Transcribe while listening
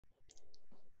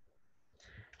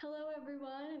Hello,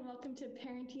 everyone, and welcome to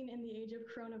Parenting in the Age of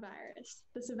Coronavirus.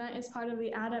 This event is part of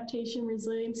the Adaptation,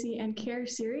 Resiliency and Care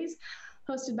series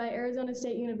hosted by Arizona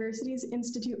State University's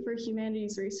Institute for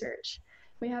Humanities Research.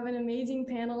 We have an amazing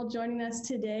panel joining us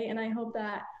today, and I hope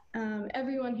that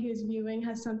everyone who's viewing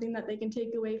has something that they can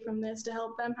take away from this to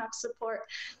help them have support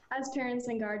as parents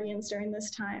and guardians during this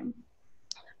time.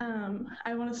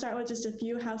 I want to start with just a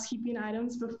few housekeeping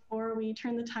items before we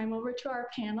turn the time over to our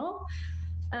panel.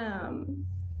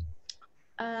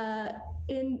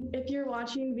 If you're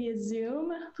watching via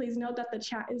Zoom, please note that the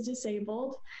chat is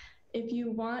disabled. If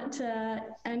you want to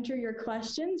enter your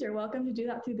questions, you're welcome to do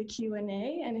that through the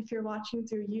Q&A. And if you're watching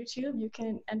through YouTube, you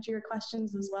can enter your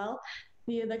questions as well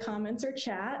via the comments or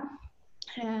chat.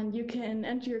 And you can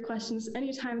enter your questions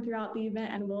anytime throughout the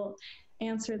event, and we'll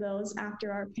answer those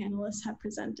after our panelists have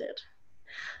presented.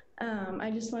 I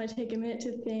just want to take a minute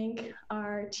to thank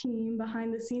our team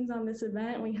behind the scenes on this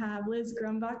event. We have Liz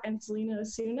Grumbach and Selena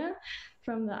Osuna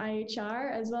from the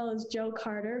IHR, as well as Joe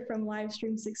Carter from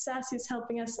Livestream Success, who's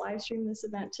helping us live stream this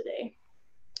event today.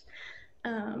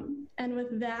 And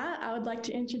with that, I would like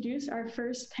to introduce our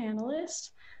first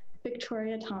panelist,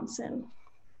 Victoria Thompson.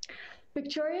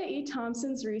 Victoria E.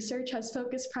 Thompson's research has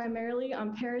focused primarily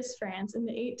on Paris, France in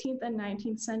the 18th and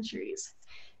 19th centuries.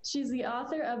 She's the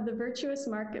author of The Virtuous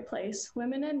Marketplace,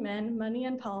 Women and Men, Money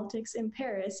and Politics in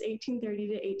Paris, 1830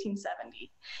 to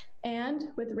 1870, and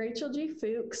with Rachel G.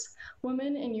 Fuchs,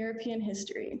 Women in European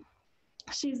History.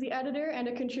 She's the editor and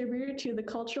a contributor to The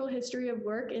Cultural History of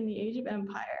Work in the Age of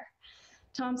Empire.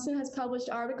 Thompson has published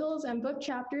articles and book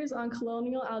chapters on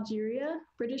colonial Algeria,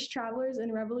 British travelers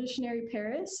in revolutionary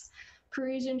Paris,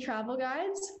 Parisian travel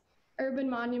guides, urban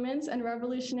monuments and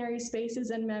revolutionary spaces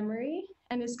and memory,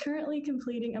 and is currently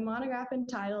completing a monograph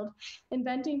entitled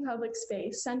Inventing Public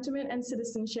Space, Sentiment and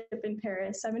Citizenship in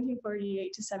Paris,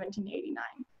 1748 to 1789.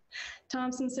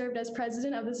 Thompson served as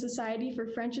president of the Society for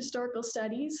French Historical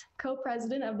Studies,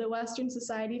 co-president of the Western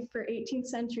Society for 18th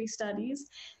Century Studies,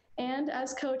 and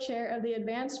as co-chair of the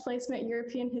Advanced Placement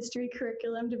European History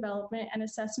Curriculum Development and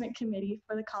Assessment Committee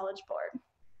for the College Board.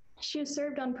 She has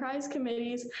served on prize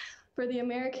committees for the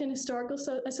American Historical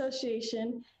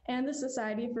Association and the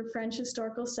Society for French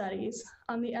Historical Studies,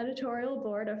 on the editorial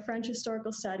board of French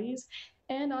Historical Studies,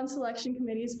 and on selection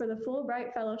committees for the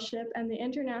Fulbright Fellowship and the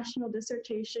International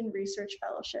Dissertation Research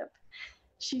Fellowship.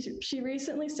 She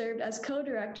recently served as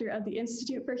co-director of the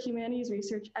Institute for Humanities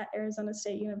Research at Arizona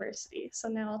State University. So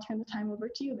now I'll turn the time over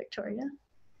to you, Victoria.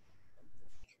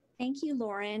 Thank you,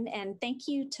 Lauren, and thank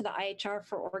you to the IHR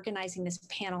for organizing this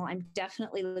panel. I'm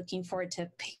definitely looking forward to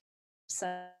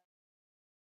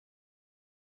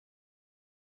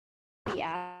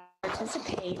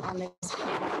participate on this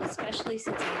panel, especially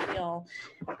since I feel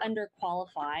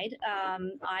underqualified.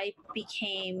 I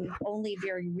became only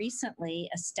very recently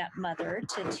a stepmother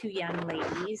to two young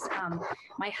ladies.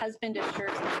 My husband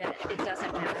assures me that it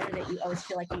doesn't matter, that you always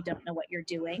feel like you don't know what you're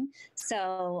doing.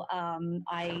 So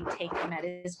I take him at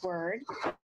his word.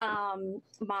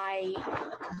 My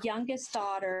youngest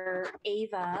daughter,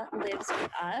 Ava, lives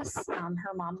with us.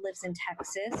 Her mom lives in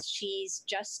Texas. She's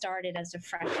just started as a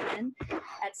freshman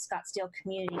at Scottsdale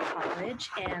Community College.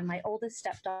 And my oldest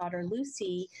stepdaughter,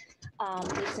 Lucy,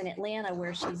 lives in Atlanta,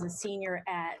 where she's a senior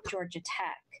at Georgia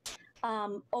Tech.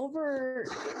 When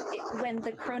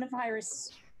the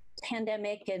coronavirus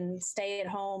pandemic and stay at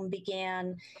home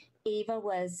began, Ava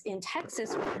was in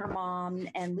Texas with her mom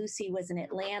and Lucy was in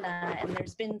Atlanta, and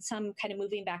there's been some kind of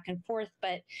moving back and forth,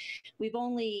 but we've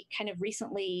only kind of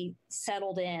recently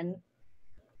settled in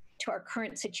to our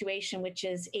current situation, which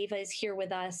is Ava is here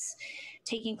with us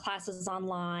taking classes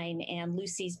online and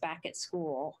Lucy's back at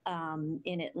school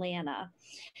in Atlanta.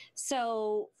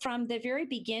 So from the very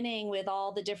beginning, with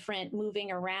all the different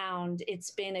moving around,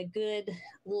 it's been a good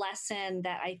lesson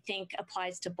that I think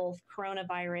applies to both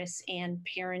coronavirus and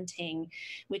parenting,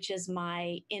 which is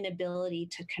my inability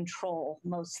to control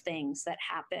most things that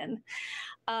happen.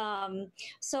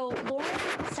 So Laura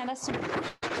sent us some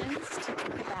questions to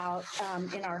think about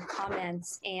in our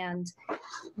comments, and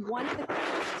one of the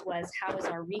questions was, how has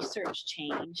our research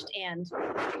changed? And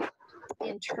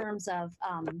in terms of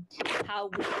how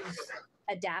we've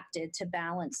adapted to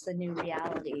balance the new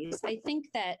realities. I think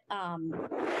that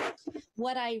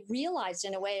what I realized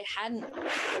in a way I hadn't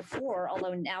before,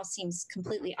 although now seems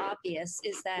completely obvious,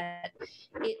 is that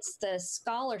it's the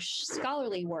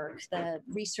scholarly work, the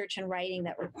research and writing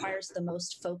that requires the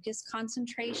most focused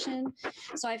concentration.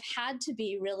 So I've had to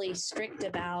be really strict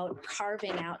about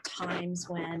carving out times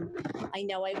when I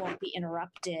know I won't be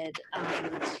interrupted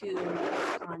to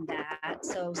work on that.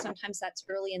 So sometimes that's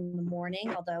early in the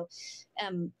morning, although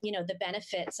the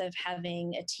benefits of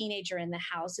having a teenager in the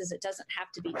house is it doesn't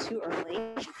have to be too early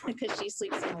because she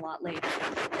sleeps in a lot later than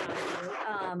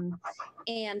I do.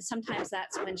 And sometimes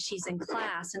that's when she's in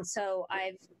class. And so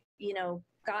I've,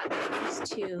 gotten used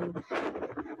to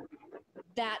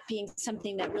that being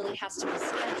something that really has to be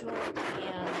scheduled,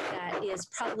 and that is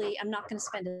probably, I'm not going to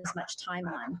spend as much time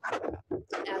on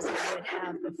as I would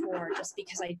have before, just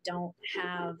because I don't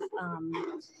have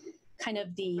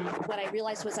what I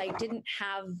realized was I didn't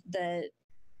have the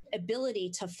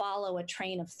ability to follow a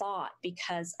train of thought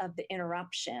because of the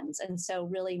interruptions. And so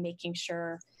really making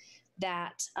sure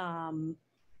that,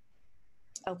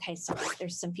 okay, so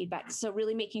there's some feedback. So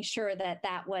really making sure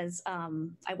that was,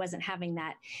 I wasn't having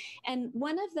that. And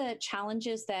one of the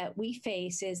challenges that we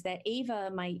face is that Ava,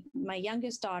 my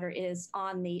youngest daughter, is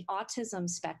on the autism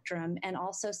spectrum and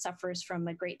also suffers from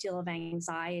a great deal of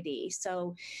anxiety.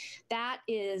 So that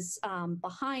is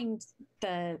behind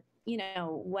the,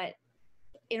 what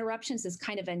interruptions is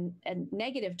kind of a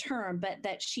negative term, but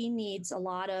that she needs a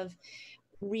lot of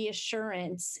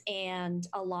reassurance, and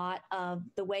a lot of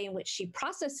the way in which she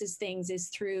processes things is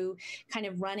through kind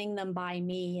of running them by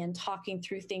me and talking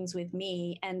through things with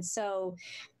me. And so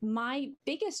my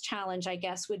biggest challenge, I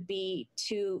guess, would be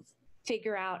to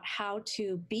figure out how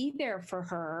to be there for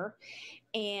her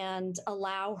and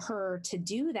allow her to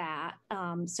do that,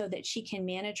 so that she can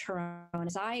manage her own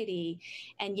anxiety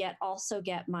and yet also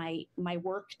get my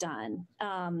work done.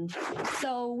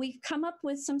 So we've come up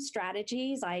with some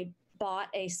strategies. I bought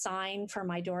a sign for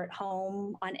my door at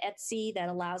home on Etsy that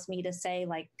allows me to say,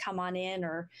 like, come on in,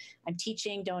 or I'm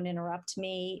teaching, don't interrupt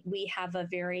me. We have a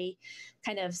very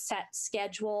kind of set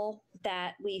schedule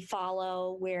that we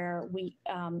follow where we,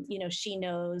 she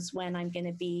knows when I'm going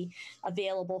to be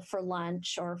available for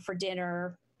lunch or for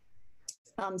dinner.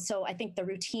 So I think the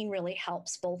routine really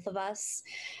helps both of us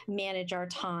manage our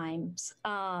times.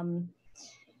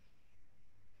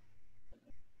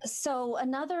 So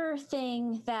another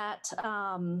thing that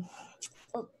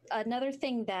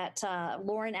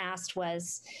Lauren asked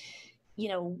was,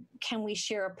 can we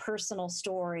share a personal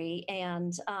story?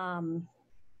 And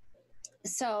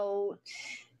so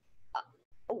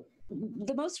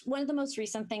one of the most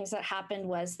recent things that happened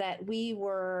was that we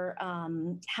were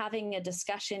having a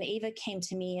discussion. Ava came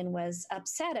to me and was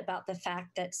upset about the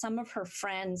fact that some of her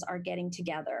friends are getting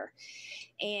together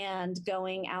and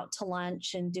going out to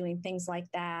lunch and doing things like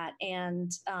that.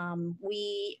 And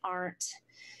we aren't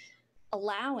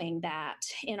allowing that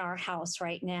in our house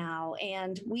right now.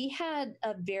 And we had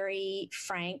a very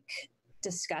frank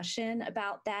discussion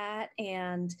about that,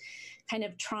 and kind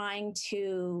of trying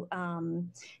to,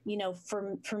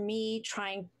 for me,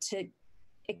 trying to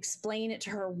explain it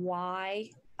to her why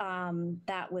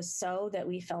that was so, that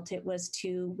we felt it was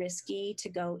too risky to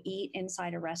go eat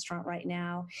inside a restaurant right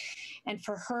now. And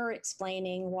for her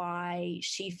explaining why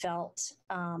she felt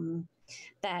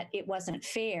that it wasn't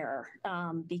fair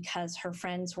because her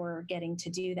friends were getting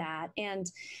to do that.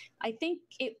 And I think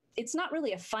it's not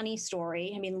really a funny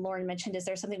story. I mean, Lauren mentioned, is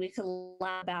there something we could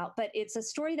laugh about? But it's a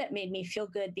story that made me feel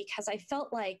good because I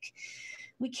felt like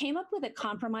we came up with a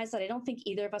compromise that I don't think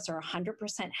either of us are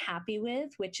 100% happy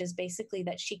with, which is basically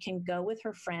that she can go with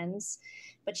her friends,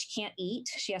 but she can't eat.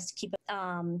 She has to keep it.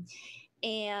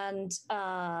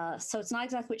 So it's not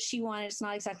exactly what she wanted. It's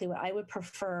not exactly what I would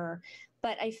prefer.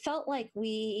 But I felt like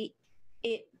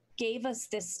it gave us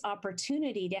this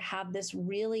opportunity to have this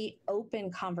really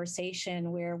open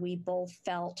conversation where we both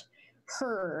felt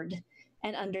heard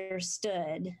and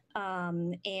understood.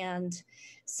 And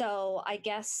so I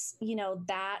guess,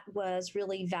 that was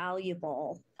really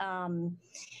valuable.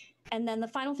 And then the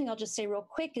final thing I'll just say real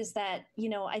quick is that,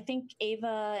 I think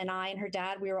Ava and I and her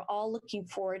dad, we were all looking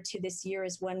forward to this year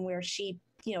as one where she,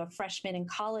 a freshman in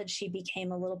college, she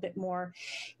became a little bit more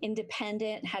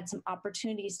independent, had some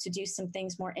opportunities to do some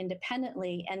things more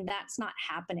independently. And that's not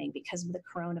happening because of the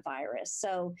coronavirus.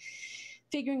 So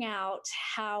figuring out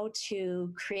how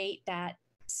to create that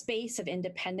space of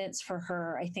independence for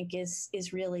her, I think is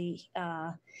really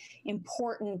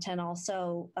important and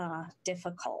also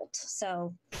difficult.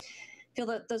 So I feel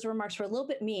that those remarks were a little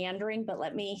bit meandering, but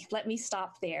let me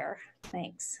stop there.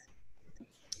 Thanks.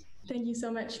 Thank you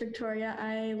so much, Victoria.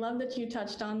 I love that you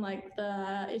touched on like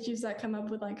the issues that come up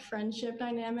with like friendship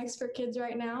dynamics for kids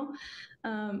right now.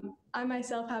 I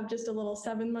myself have just a little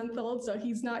 7-month-old, so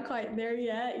he's not quite there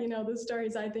yet. The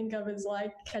stories I think of is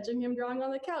like catching him drawing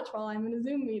on the couch while I'm in a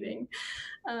Zoom meeting.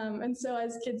 And so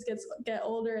as kids get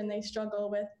older and they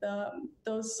struggle with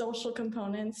those social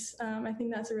components, I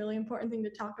think that's a really important thing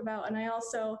to talk about. And I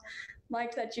also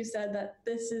liked that you said that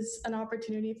this is an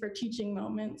opportunity for teaching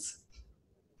moments.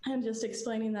 and just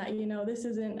explaining that, this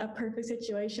isn't a perfect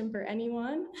situation for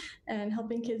anyone, and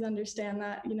helping kids understand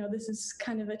that, this is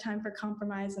kind of a time for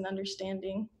compromise and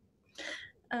understanding.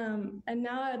 And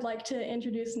now I'd like to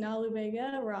introduce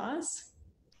Nalubega Ross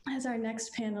as our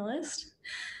next panelist.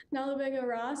 Nalubega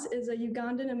Ross is a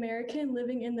Ugandan American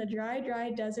living in the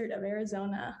dry desert of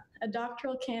Arizona. A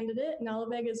doctoral candidate,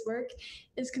 Nalubega's work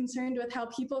is concerned with how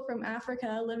people from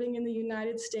Africa living in the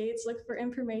United States look for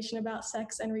information about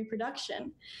sex and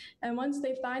reproduction. And once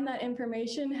they find that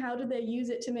information, how do they use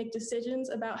it to make decisions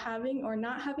about having or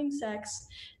not having sex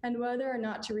and whether or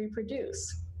not to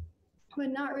reproduce?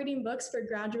 When not reading books for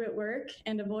graduate work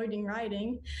and avoiding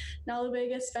writing,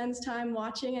 Nalubega spends time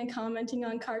watching and commenting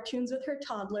on cartoons with her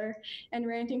toddler and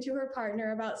ranting to her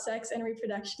partner about sex and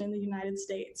reproduction in the United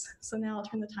States. So now I'll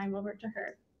turn the time over to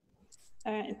her.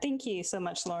 All right, thank you so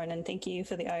much, Lauren, and thank you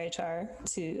for the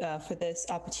IHR for this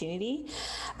opportunity.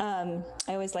 I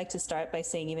always like to start by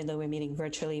saying, even though we're meeting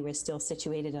virtually, we're still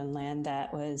situated on land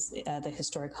that was the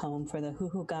historic home for the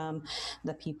Huhugam,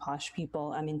 the Peeposh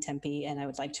people. I'm in Tempe, and I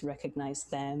would like to recognize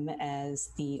them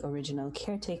as the original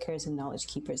caretakers and knowledge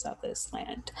keepers of this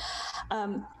land.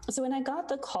 So when I got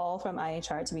the call from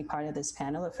IHR to be part of this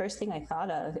panel, the first thing I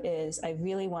thought of is I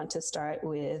really want to start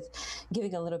with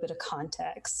giving a little bit of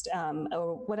context,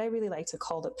 or what I really like to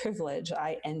call the privilege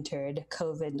I entered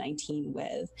COVID-19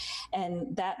 with.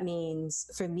 And that means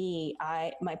for me,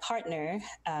 my partner,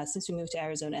 since we moved to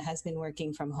Arizona, has been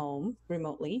working from home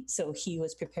remotely. So he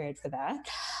was prepared for that.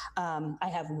 I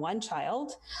have one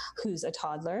child who's a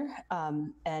toddler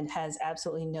and has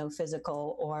absolutely no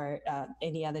physical or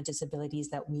any other disabilities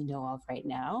that we know of right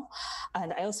now.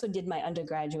 And I also did my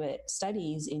undergraduate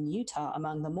studies in Utah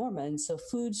among the Mormons. So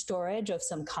food storage of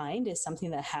some kind is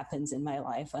something that happens in my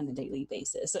life on a daily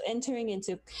basis. So entering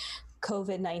into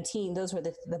COVID-19, those were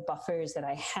the buffers that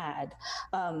I had.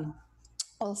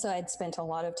 Also, I'd spent a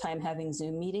lot of time having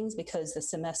Zoom meetings because the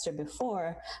semester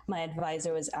before, my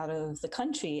advisor was out of the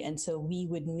country. And so we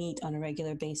would meet on a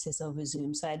regular basis over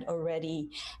Zoom. So I'd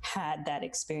already had that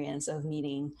experience of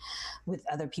meeting with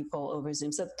other people over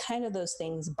Zoom. So kind of those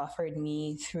things buffered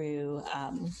me through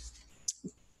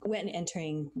when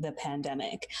entering the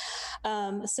pandemic.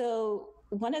 So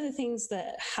one of the things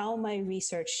that how my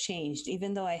research changed,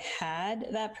 even though I had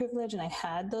that privilege and I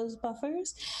had those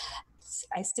buffers,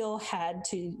 I still had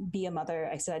to be a mother,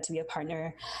 I still had to be a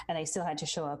partner, and I still had to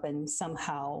show up and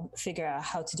somehow figure out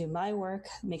how to do my work,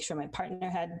 make sure my partner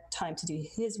had time to do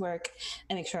his work,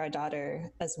 and make sure our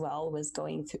daughter as well was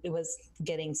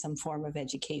getting some form of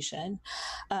education.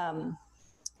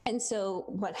 And so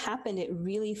what happened, it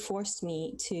really forced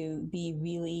me to be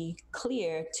really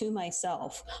clear to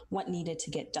myself what needed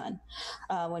to get done.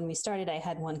 When we started, I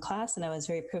had one class, and I was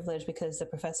very privileged because the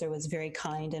professor was very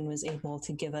kind and was able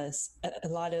to give us a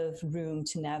lot of room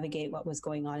to navigate what was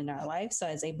going on in our life. So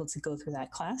I was able to go through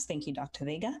that class. Thank you, Dr.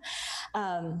 Vega.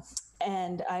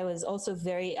 And I was also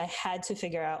I had to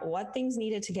figure out what things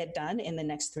needed to get done in the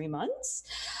next 3 months,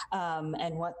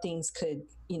 and what things could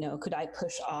I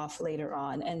push off later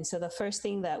on. And so the first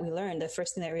thing that we learned, the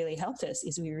first thing that really helped us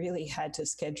is we really had to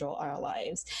schedule our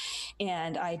lives.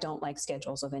 And I don't like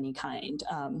schedules of any kind.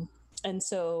 And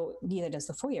so neither does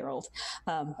the 4-year-old,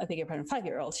 I beg your pardon,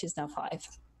 5-year-old, she's now 5.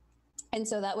 And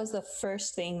so that was the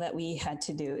first thing that we had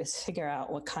to do, is figure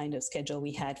out what kind of schedule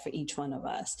we had for each one of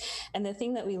us. And the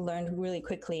thing that we learned really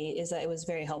quickly is that it was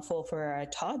very helpful for our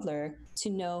toddler to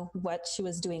know what she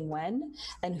was doing when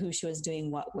and who she was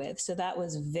doing what with. So that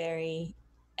was very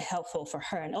helpful for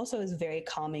her. And also it was very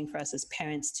calming for us as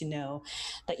parents to know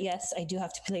that, yes, I do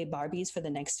have to play Barbies for the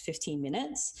next 15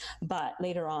 minutes, but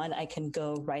later on I can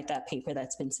go write that paper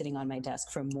that's been sitting on my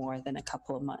desk for more than a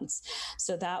couple of months.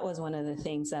 So that was one of the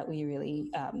things that we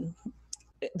really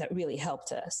that really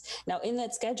helped us. Now, in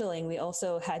that scheduling, we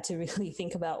also had to really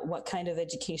think about what kind of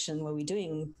education were we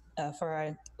doing for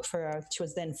our she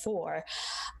was then 4.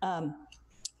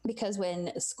 Because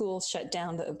when schools shut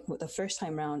down the first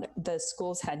time around, the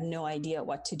schools had no idea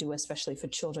what to do, especially for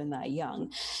children that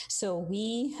young. So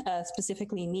we,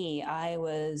 specifically me, I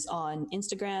was on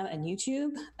Instagram and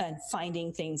YouTube and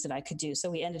finding things that I could do. So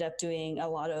we ended up doing a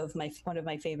lot of one of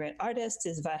my favorite artists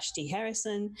is Vashti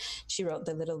Harrison. She wrote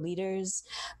the Little Leaders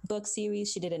book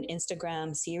series. She did an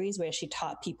Instagram series where she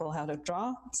taught people how to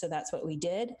draw. So that's what we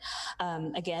did.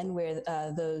 Again, we're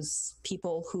those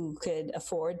people who could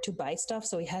afford to buy stuff.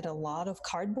 So we had a lot of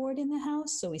cardboard in the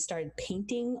house. So we started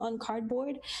painting on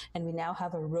cardboard, and we now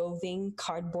have a roving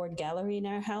cardboard gallery in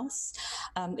our house.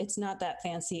 It's not that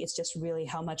fancy. It's just really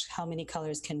how many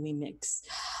colors can we mix?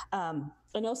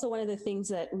 And also one of the things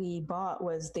that we bought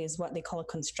was there's what they call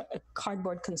a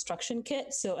cardboard construction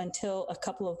kit. So until a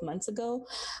couple of months ago,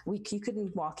 you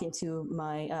couldn't walk into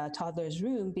my toddler's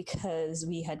room because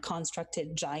we had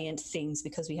constructed giant things,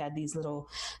 because we had these little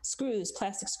screws,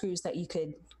 plastic screws that you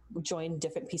could join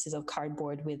different pieces of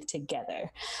cardboard with together.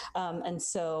 And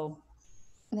so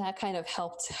that kind of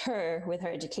helped her with her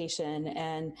education.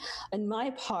 And in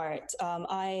my part,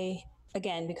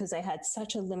 again, because I had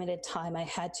such a limited time, I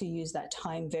had to use that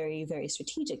time very, very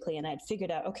strategically. And I'd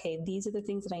figured out, okay, these are the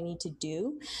things that I need to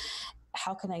do.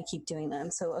 How can I keep doing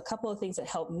them? So a couple of things that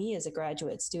helped me as a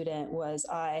graduate student was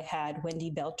I had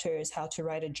Wendy Belter's How to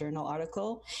Write a Journal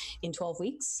article in 12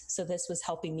 weeks. So this was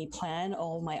helping me plan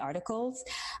all my articles.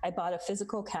 I bought a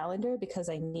physical calendar because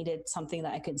I needed something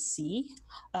that I could see.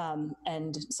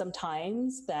 And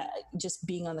sometimes that just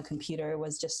being on the computer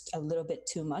was just a little bit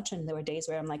too much. And there were days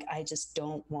where I'm like, I just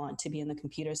don't want to be on the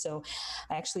computer. So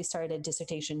I actually started a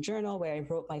dissertation journal where I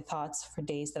wrote my thoughts for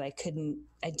days that I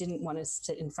didn't want to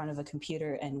sit in front of a computer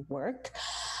and work.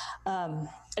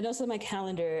 And also my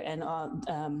calendar and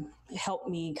helped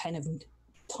me kind of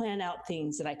plan out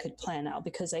things that I could plan out,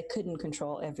 because I couldn't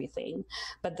control everything.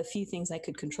 But the few things I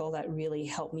could control, that really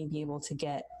helped me be able to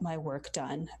get my work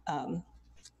done.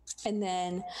 And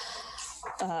then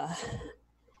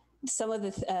some of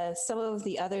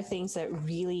the other things that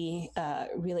really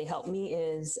helped me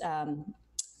is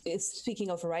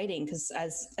speaking of writing, because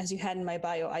as you had in my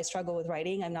bio, I struggle with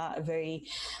writing. I'm not very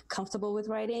comfortable with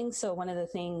writing. So one of the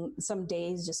things, some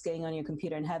days just getting on your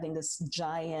computer and having this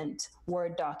giant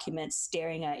Word document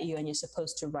staring at you and you're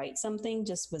supposed to write something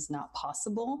just was not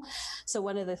possible. So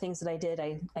one of the things that I did,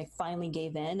 I finally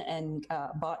gave in and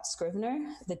bought Scrivener,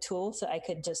 the tool, so I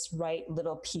could just write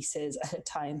little pieces at a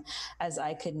time as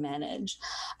I could manage.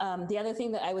 The other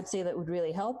thing that I would say that would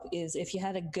really help is if you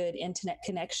had a good internet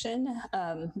connection,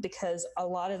 because a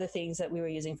lot of the things that we were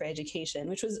using for education,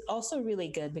 which was also really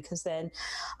good, because then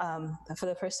for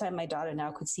the first time, my daughter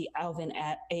now could see Alvin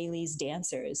Ailey's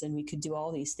dancers, and we could do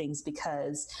all these things because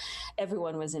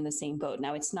everyone was in the same boat.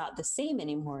 Now it's not the same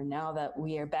anymore. Now that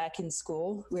we are back in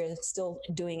school, we're still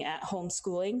doing at-home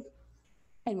schooling.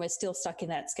 And we're still stuck in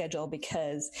that schedule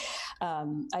because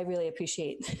I really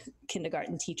appreciate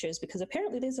kindergarten teachers, because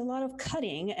apparently there's a lot of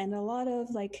cutting and a lot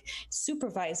of like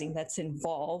supervising that's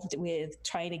involved with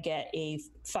trying to get a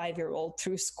 5-year-old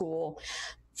through school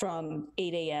from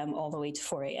 8 a.m. all the way to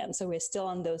 4 a.m. So we're still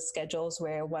on those schedules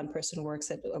where one person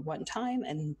works at one time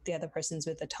and the other person's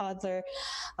with a toddler,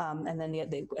 and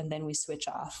then we switch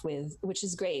off with, which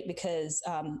is great because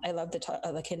I love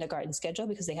the kindergarten schedule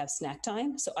because they have snack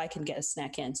time, so I can get a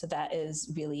snack in. So that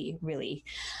is really, really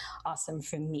awesome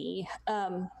for me.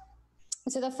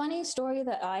 So the funny story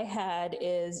that I had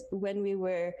is when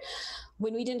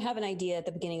we didn't have an idea at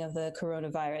the beginning of the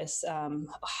coronavirus,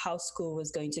 how school was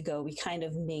going to go, we kind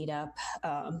of made up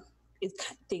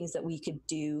things that we could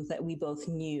do that we both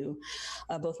knew.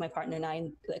 Both my partner and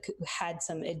I had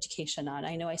some education on.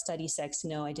 I know I study sex.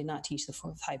 No, I did not teach the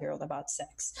 4 or 5-year-old about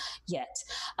sex yet.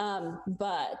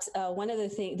 But one of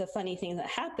the funny thing that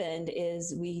happened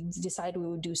is we decided we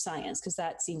would do science because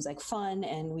that seems like fun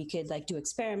and we could like do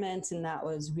experiments. And that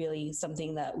was really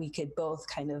something that we could both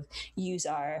kind of use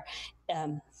our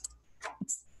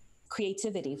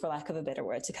creativity, for lack of a better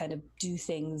word, to kind of do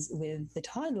things with the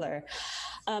toddler.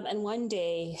 And one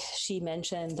day she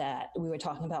mentioned that we were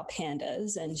talking about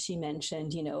pandas, and she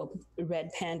mentioned,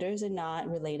 red pandas are not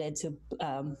related to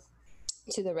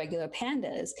the regular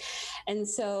pandas. And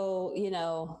so,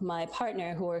 my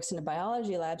partner who works in a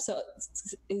biology lab,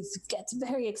 gets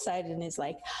very excited and is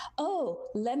like, oh,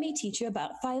 let me teach you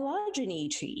about phylogeny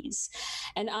trees.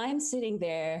 And I'm sitting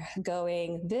there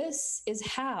going, this is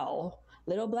how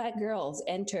little Black girls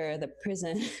enter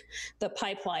the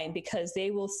pipeline, because they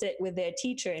will sit with their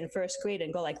teacher in first grade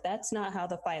and go like, that's not how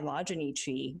the phylogeny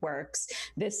tree works.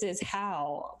 This is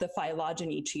how the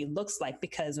phylogeny tree looks like,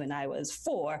 because when I was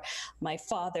 4, my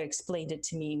father explained it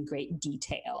to me in great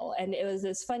detail. And it was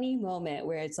this funny moment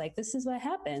where it's like, this is what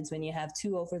happens when you have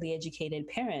 2 overly educated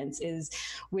parents, is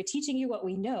we're teaching you what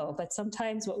we know, but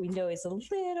sometimes what we know is a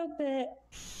little bit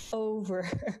over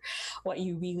what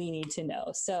you really need to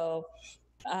know. So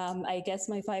I guess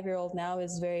my 5-year-old now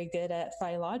is very good at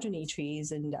phylogeny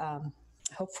trees, and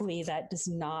hopefully that does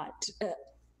not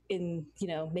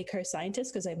make her a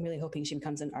scientist, because I'm really hoping she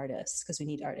becomes an artist, because we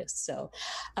need artists. So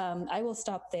I will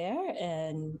stop there,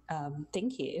 and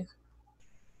thank you.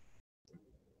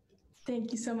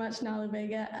 Thank you so much, Nala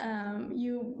Vega.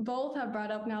 You both have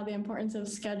brought up now the importance of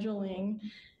scheduling.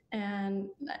 And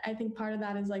I think part of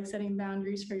that is like setting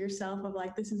boundaries for yourself of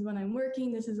like, this is when I'm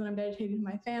working, this is when I'm dedicated to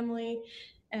my family.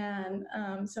 And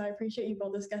so I appreciate you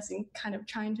both discussing kind of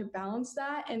trying to balance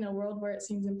that in a world where it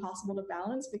seems impossible to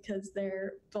balance because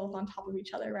they're both on top of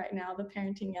each other right now, the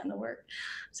parenting and the work.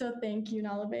 So thank you,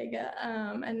 Nala Vega.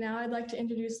 And now I'd like to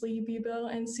introduce Lee Bibo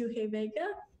and Suhei Vega.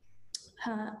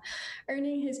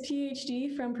 Earning his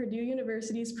PhD from Purdue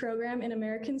University's program in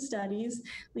American Studies,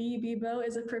 Lee Bibo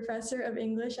is a professor of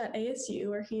English at ASU,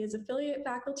 where he is affiliate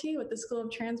faculty with the School of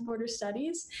Transborder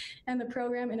Studies and the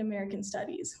program in American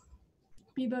Studies.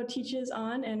 Bibo teaches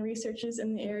on and researches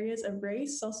in the areas of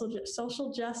race,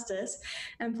 social justice,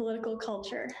 and political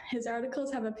culture. His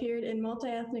articles have appeared in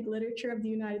Multi-Ethnic Literature of the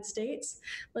United States,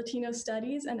 Latino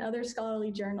Studies, and other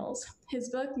scholarly journals. His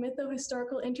book,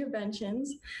 Mytho-Historical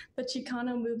Interventions, The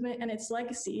Chicano Movement and Its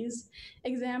Legacies,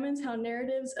 examines how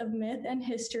narratives of myth and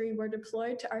history were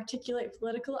deployed to articulate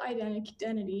political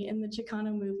identity in the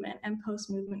Chicano movement and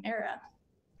post-movement era.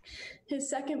 His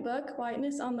second book,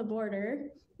 Whiteness on the Border,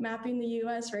 Mapping the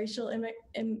U.S. Racial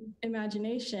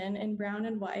Imagination in Brown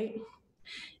and White,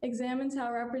 examines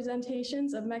how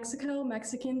representations of Mexico,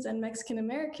 Mexicans, and Mexican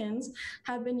Americans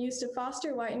have been used to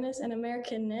foster whiteness and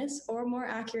Americanness, or more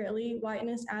accurately,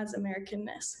 whiteness as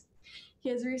Americanness. He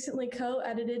has recently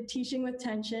co-edited Teaching with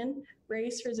Tension,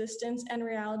 Race, Resistance, and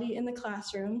Reality in the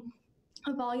Classroom,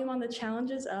 a volume on the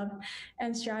challenges of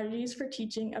and strategies for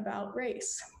teaching about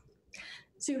race.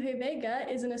 Suhei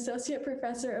Vega is an associate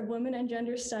professor of women and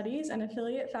gender studies and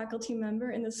affiliate faculty member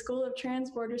in the School of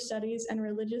Transborder Studies and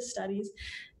Religious Studies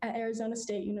at Arizona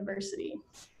State University.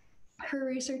 Her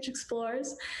research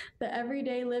explores the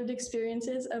everyday lived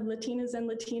experiences of Latinas and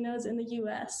Latinos in the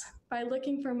U.S. By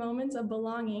looking for moments of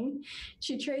belonging,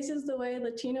 she traces the way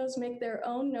Latinos make their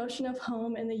own notion of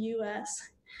home in the U.S.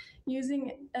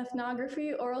 Using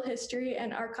ethnography, oral history,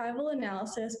 and archival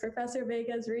analysis, Professor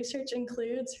Vega's research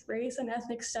includes race and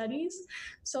ethnic studies,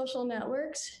 social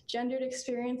networks, gendered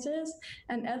experiences,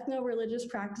 and ethno-religious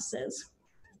practices.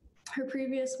 Her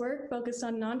previous work focused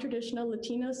on non-traditional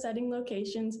Latino setting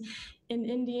locations in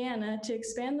Indiana to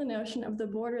expand the notion of the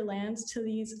borderlands to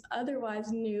these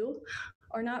otherwise new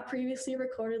or not previously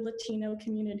recorded Latino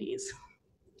communities.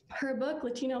 Her book,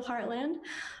 Latino Heartland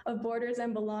of Borders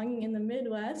and Belonging in the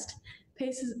Midwest,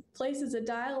 places in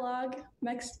dialogue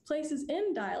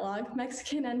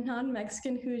Mexican and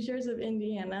non-Mexican Hoosiers of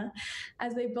Indiana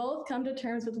as they both come to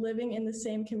terms with living in the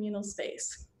same communal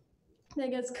space.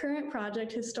 Vega's current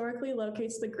project historically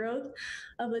locates the growth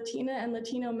of Latina and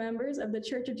Latino members of the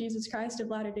Church of Jesus Christ of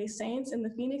Latter-day Saints in the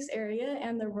Phoenix area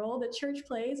and the role the church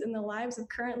plays in the lives of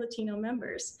current Latino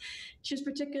members. She's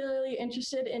particularly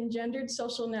interested in gendered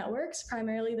social networks,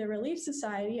 primarily the Relief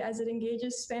Society, as it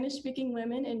engages Spanish-speaking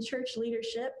women in church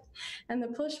leadership and the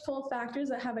push-pull factors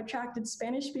that have attracted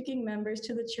Spanish-speaking members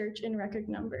to the church in record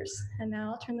numbers. And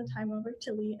now I'll turn the time over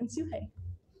to Lee and Suhei.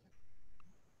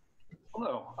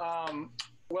 Hello.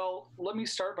 Well, let me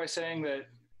start by saying that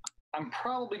I'm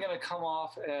probably going to come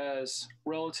off as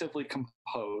relatively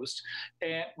composed.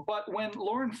 But when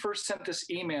Lauren first sent this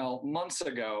email months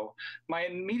ago, my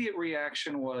immediate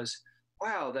reaction was,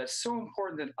 wow, that's so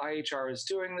important that IHR is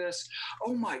doing this.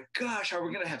 Oh my gosh, are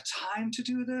we going to have time to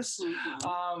do this?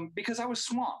 Because I was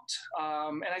swamped.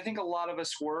 And I think a lot of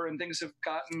us were, and things have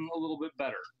gotten a little bit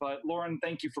better. But Lauren,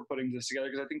 thank you for putting this together,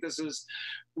 because I think this is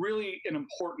really an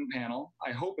important panel.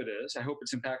 I hope it is. I hope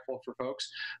it's impactful for folks.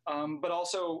 But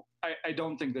also, I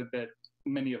don't think that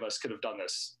many of us could have done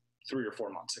this 3 or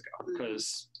 4 months ago,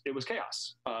 because it was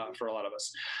chaos for a lot of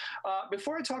us.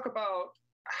 Before I talk about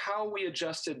how we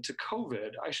adjusted to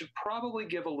COVID, I should probably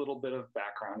give a little bit of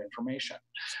background information.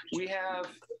 We have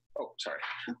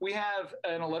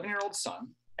an 11-year-old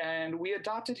son, and we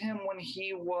adopted him when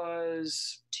he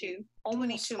was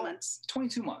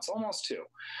 22 months, almost 2.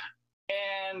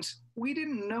 And we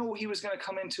didn't know he was going to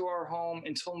come into our home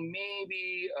until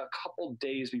maybe a couple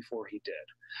days before he did.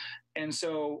 And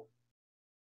so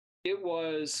it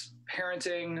was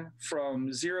parenting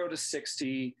from 0 to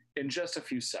 60 in just a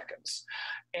few seconds.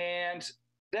 And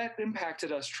that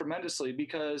impacted us tremendously,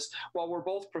 because while we're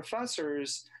both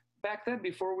professors, back then,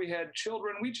 before we had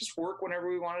children, we just work whenever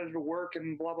we wanted to work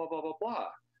and blah, blah, blah, blah, blah.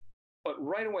 But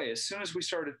right away, as soon as we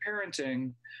started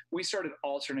parenting, we started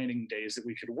alternating days that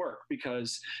we could work,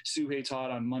 because Suhei taught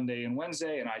on Monday and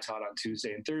Wednesday, and I taught on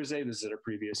Tuesday and Thursday. This is at a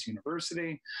previous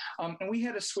university. And we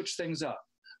had to switch things up.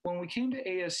 When we came to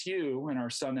ASU and our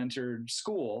son entered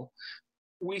school,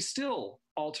 we still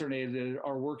alternated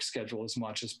our work schedule as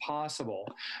much as possible.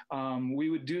 We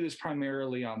would do this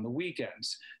primarily on the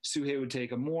weekends. Suhei would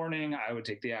take a morning, I would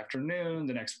take the afternoon.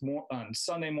 On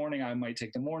Sunday morning, I might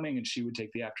take the morning and she would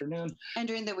take the afternoon. And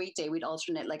during the weekday, we'd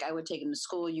alternate. Like I would take him to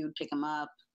school, you'd pick him up.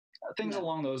 Things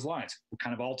along those lines. We're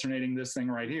kind of alternating this thing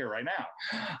right here, right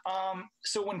now.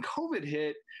 So when COVID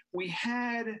hit, we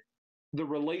had the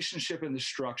relationship and the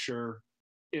structure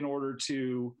in order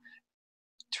to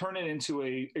turn it into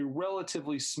a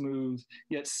relatively smooth,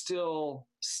 yet still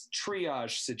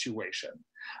triage situation.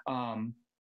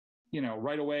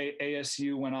 Right away,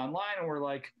 ASU went online and we're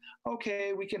like,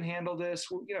 okay, we can handle this.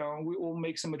 We'll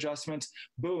make some adjustments.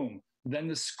 Boom. Then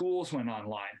the schools went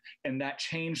online and that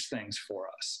changed things for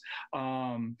us.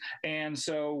 And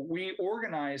so we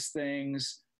organized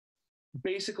things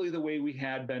basically the way we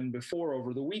had been before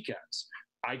over the weekends.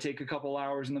 I take a couple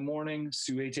hours in the morning,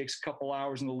 Suhei takes a couple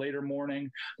hours in the later morning,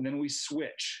 and then we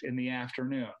switch in the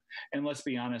afternoon. And let's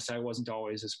be honest, I wasn't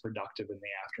always as productive in the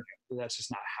afternoon. That's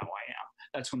just not how I am.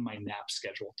 That's when my nap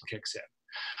schedule kicks in.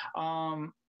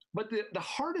 But the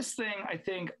hardest thing, I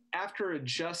think, after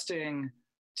adjusting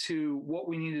to what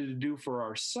we needed to do for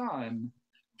our son,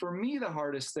 for me, the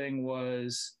hardest thing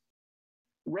was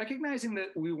recognizing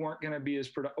that we weren't going to be as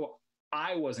productive. Well,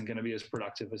 I wasn't going to be as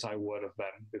productive as I would have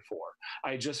been before.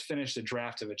 I just finished a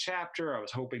draft of a chapter. I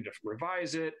was hoping to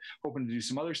revise it, hoping to do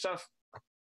some other stuff.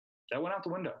 That went out the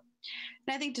window.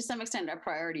 And I think to some extent our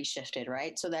priorities shifted,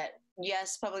 right? So that,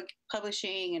 yes,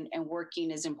 publishing and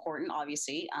working is important,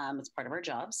 obviously. It's part of our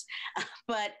jobs.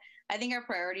 But I think our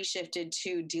priority shifted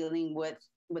to dealing with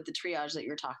the triage that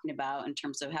you're talking about in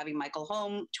terms of having Michael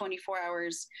home 24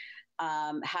 hours,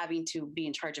 having to be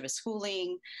in charge of his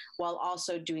schooling while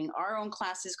also doing our own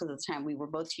classes, because at the time we were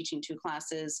both teaching 2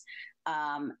 classes,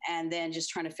 and then just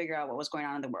trying to figure out what was going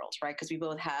on in the world, right? Because we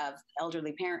both have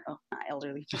elderly parents, not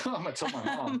elderly, I'm gonna tell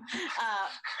my mom.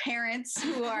 Parents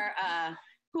who are at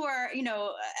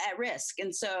risk,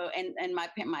 and so and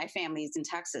my family is in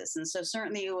Texas, and so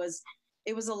certainly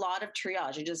it was a lot of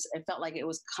triage. It felt like it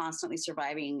was constantly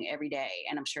surviving every day.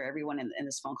 And I'm sure everyone in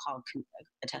this phone call can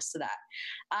attest to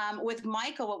that. With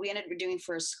Michael, what we ended up doing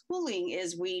for schooling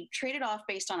is we traded off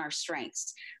based on our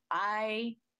strengths.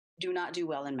 I do not do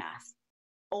well in math.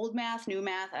 Old math, new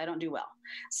math, I don't do well.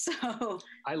 So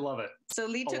I love it. So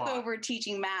Lee took over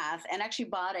teaching math and actually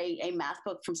bought a math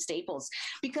book from Staples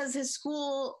because his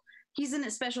school, he's in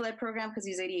a special ed program because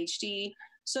he's ADHD.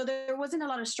 So there wasn't a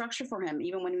lot of structure for him,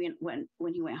 even when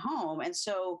he went home. And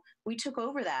so we took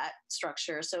over that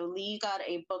structure. So Lee got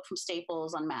a book from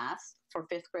Staples on math for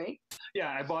 5th grade.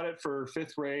 Yeah, I bought it for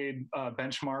 5th grade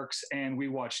benchmarks, and we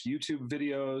watched YouTube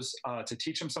videos to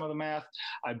teach him some of the math.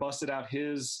 I busted out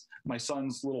my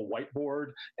son's little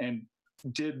whiteboard and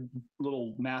did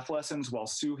little math lessons while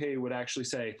Suhei would actually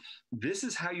say, "This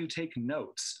is how you take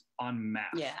notes on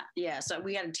math." Yeah. So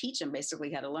we had to teach him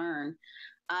basically how to learn.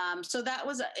 So that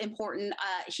was important.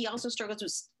 He also struggles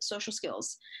with social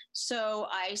skills. So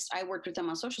I worked with him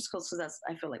on social skills because that's,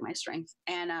 I feel like, my strength.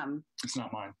 And it's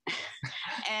not mine.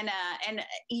 and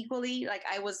equally,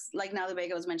 like Natalie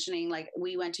Vega was mentioning, like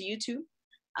we went to YouTube.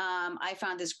 I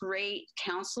found this great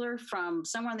counselor from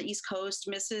somewhere on the East Coast,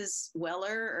 Mrs.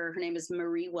 Weller, or her name is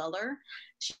Marie Weller.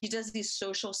 She does these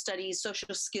social studies,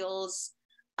 social skills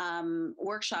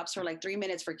workshops for like 3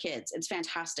 minutes for kids. It's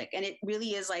fantastic. And it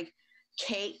really is like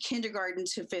kindergarten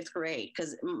to 5th grade,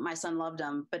 because my son loved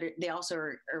them, but they also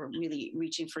are really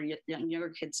reaching for younger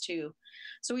kids too.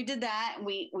 So we did that.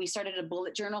 We started a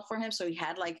bullet journal for him. So he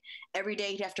had like every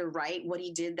day he'd have to write what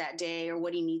he did that day or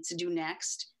what he needs to do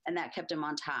next. And that kept him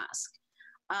on task.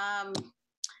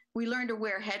 We learned to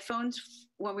wear headphones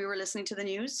when we were listening to the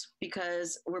news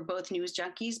because we're both news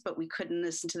junkies, but we couldn't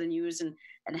listen to the news and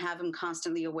have him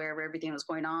constantly aware of everything that was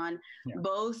going on,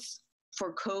 both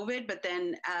for COVID, but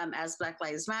then as Black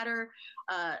Lives Matter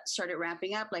started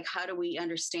ramping up, like how do we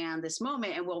understand this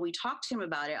moment? And while we talked to him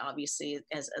about it, obviously,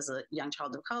 as a young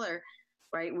child of color,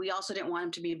 right, we also didn't want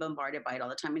him to be bombarded by it all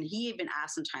the time. And he even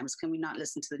asked sometimes, can we not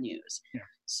listen to the news? Yeah.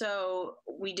 So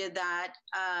we did that.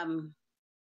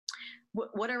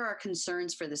 What are our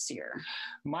concerns for this year?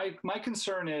 My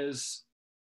concern is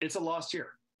it's a lost year.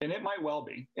 And it might well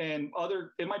be. And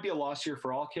it might be a lost year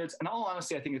for all kids. And all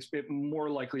honesty, I think it's more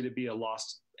likely to be a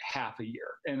lost half a year.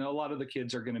 And a lot of the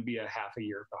kids are going to be a half a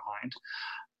year behind.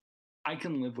 I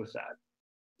can live with that.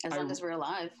 As long as we're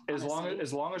alive. As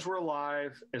long as we're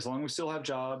alive, as long as we still have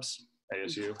jobs,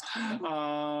 ASU,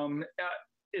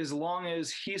 as long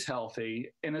as he's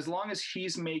healthy, and as long as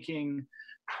he's making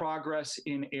progress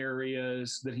in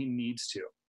areas that he needs to.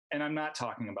 And I'm not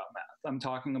talking about math. I'm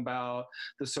talking about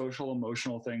the social,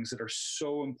 emotional things that are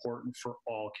so important for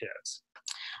all kids.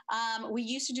 We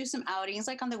used to do some outings,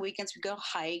 like on the weekends, we go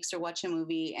hikes or watch a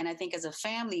movie. And I think as a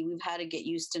family, we've had to get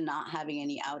used to not having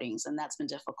any outings. And that's been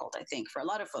difficult, I think, for a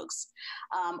lot of folks.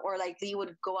 Or like they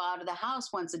would go out of the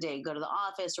house once a day, go to the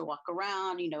office or walk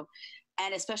around, you know.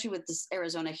 And especially with this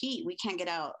Arizona heat, we can't get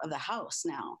out of the house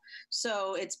now.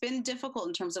 So it's been difficult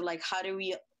in terms of like, how do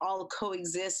we all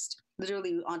coexist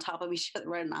literally on top of each other,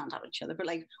 right? Not on top of each other, but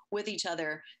like with each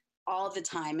other all the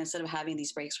time instead of having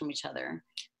these breaks from each other.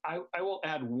 I will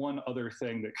add one other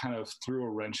thing that kind of threw a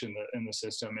wrench in the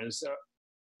system is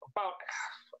about,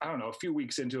 I don't know, a few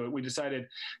weeks into it, we decided,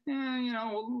 you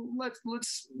know,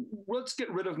 let's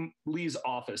get rid of Lee's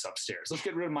office upstairs. Let's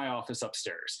get rid of my office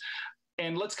upstairs.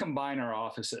 And let's combine our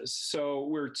offices. So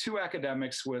we're two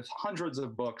academics with hundreds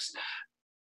of books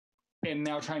and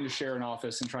now trying to share an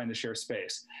office and trying to share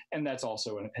space. And that's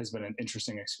also has been an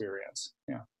interesting experience.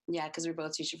 Yeah. Yeah, because we're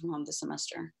both teaching from home this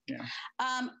semester. Yeah.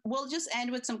 We'll just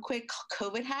end with some quick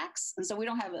COVID hacks. And so we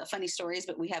don't have funny stories,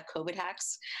 but we have COVID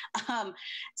hacks.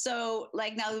 So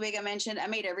like now the way I mentioned, I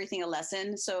made everything a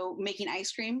lesson. So making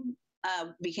ice cream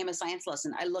became a science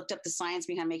lesson. I looked up the science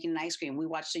behind making an ice cream. We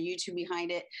watched a YouTube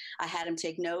behind it. I had him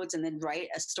take notes and then write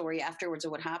a story afterwards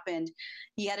of what happened.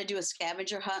 He had to do a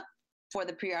scavenger hunt for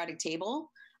the periodic table.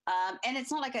 And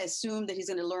it's not like I assumed that he's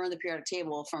going to learn the periodic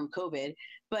table from COVID,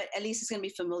 but at least he's going to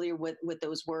be familiar with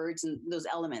those words and those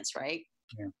elements, right?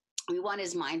 Yeah. We want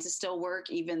his mind to still work,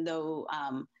 even though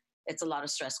it's a lot of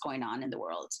stress going on in the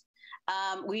world.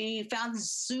 We found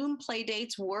Zoom play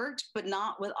dates worked, but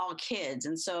not with all kids.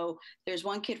 And so there's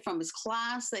one kid from his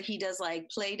class that he does like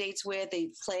play dates with. They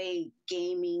play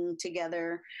gaming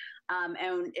together.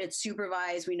 And it's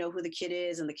supervised. We know who the kid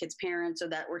is and the kid's parents, so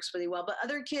that works really well. But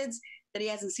other kids that he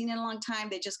hasn't seen in a long time,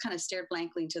 they just kind of stared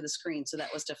blankly into the screen. So that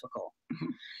was difficult.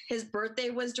 His birthday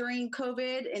was during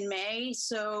COVID in May.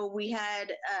 So we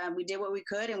did what we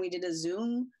could, and we did a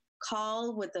Zoom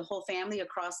call with the whole family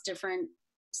across different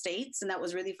states. And that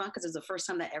was really fun because it was the first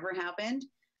time that ever happened.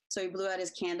 So he blew out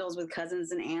his candles with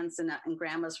cousins and aunts and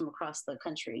grandmas from across the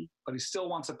country. But he still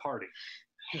wants a party.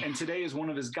 And today is one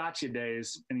of his gotcha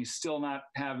days, and he's still not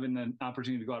having an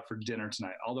opportunity to go out for dinner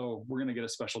tonight, although we're going to get a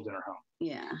special dinner home.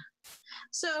 Yeah.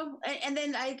 So, and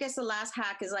then I guess the last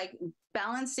hack is like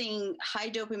balancing high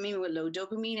dopamine with low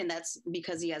dopamine. And that's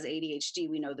because he has ADHD.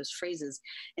 We know those phrases.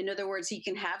 In other words, he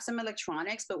can have some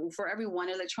electronics, but for every one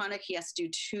electronic, he has to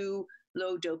do 2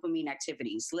 low dopamine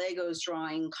activities: Legos,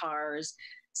 drawing, cars,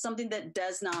 something that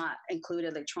does not include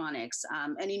electronics.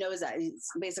 And he knows that it's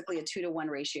basically a 2-to-1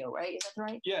 ratio, right? Is that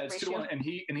right? Yeah, it's 2-to-1.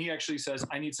 And he actually says,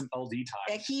 I need some LD time.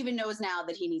 Like he even knows now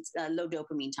that he needs low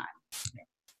dopamine time. Yeah.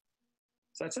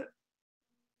 So that's it.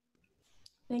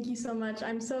 Thank you so much.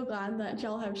 I'm so glad that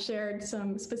y'all have shared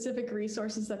some specific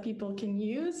resources that people can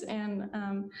use and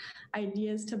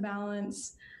ideas to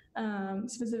balance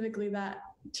specifically that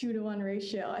 2-to-1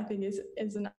 ratio. I think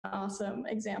is an awesome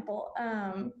example.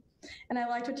 And I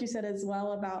liked what you said as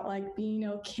well about like being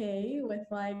okay with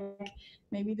like,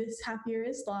 maybe this half year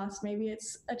is lost, maybe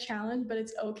it's a challenge, but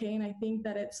it's okay. And I think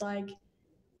that it's like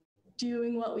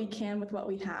doing what we can with what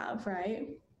we have, right?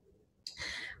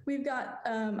 We've got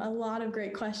a lot of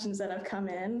great questions that have come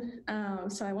in.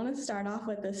 So I want to start off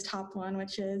with this top one,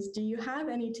 which is, do you have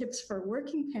any tips for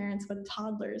working parents with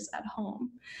toddlers at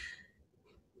home?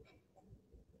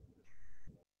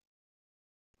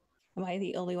 Am I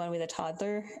the only one with a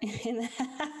toddler?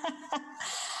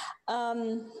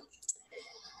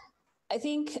 I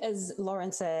think, as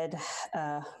Lauren said,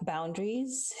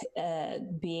 boundaries,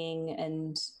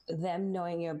 and them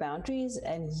knowing your boundaries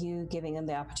and you giving them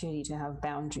the opportunity to have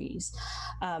boundaries.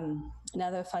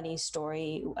 Another funny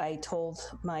story, I told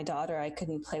my daughter I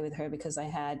couldn't play with her because I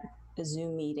had a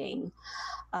Zoom meeting.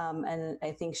 And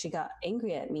I think she got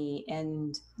angry at me.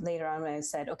 And later on, when I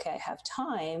said, okay, I have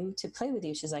time to play with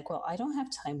you, she's like, well, I don't have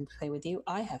time to play with you.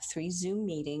 I have 3 Zoom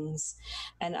meetings.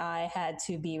 And I had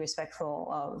to be respectful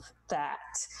of that.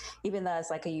 Even though I was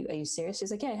like, are you serious?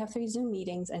 She's like, yeah, I have 3 Zoom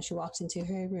meetings. And she walked into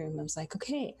her room. I was like,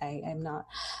 okay, I'm not.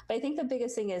 But I think the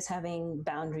biggest thing is having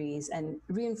boundaries and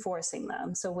reinforcing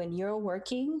them. So when you're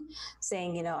working,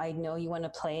 saying, I know you want to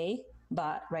play,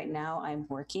 but right now I'm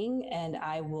working, and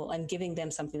I'm giving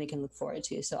them something they can look forward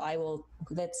to. So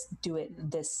let's do it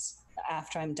this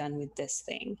after I'm done with this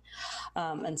thing.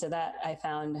 And so that I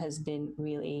found has been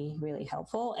really, really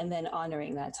helpful. And then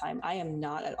honoring that time. I am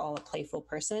not at all a playful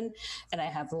person. And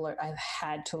I've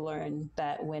had to learn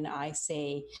that when I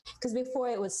say, because before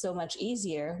it was so much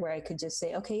easier where I could just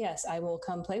say, okay, yes, I will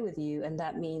come play with you. And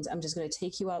that means I'm just going to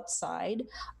take you outside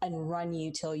and run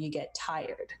you till you get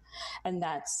tired. And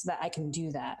that's that I can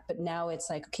do that. But now it's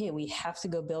like, okay, we have to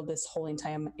go build this whole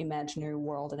entire imaginary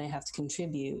world, and I have to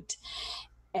contribute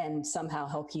and somehow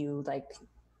help you like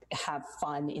have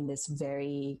fun in this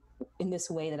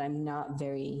way that I'm not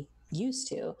very used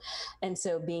to. And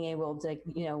so being able to, like,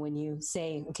 you know, when you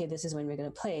say, okay, this is when we're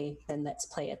going to play, then let's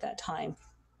play at that time.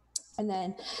 And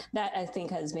then that, I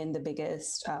think, has been the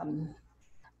biggest,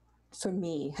 for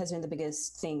me, has been the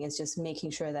biggest thing, is just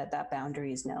making sure that that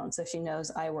boundary is known. So she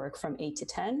knows I work from 8 to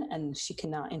 10, and she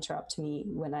cannot interrupt me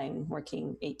when I'm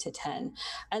working 8 to 10,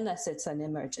 unless it's an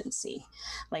emergency.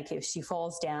 Like if she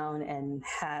falls down and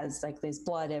has like there's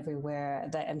blood everywhere,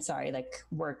 that I'm sorry, like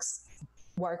work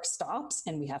stops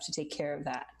and we have to take care of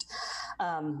that.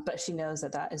 But she knows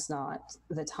that that is not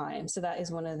the time. So that is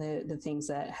one of the things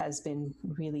that has been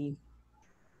really,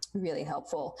 really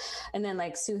helpful. And then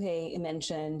like Suhei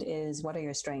mentioned is, what are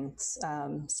your strengths?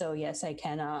 So yes, I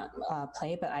cannot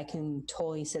play, but I can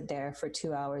totally sit there for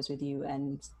 2 hours with you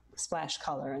and splash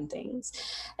color and things.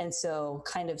 And so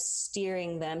kind of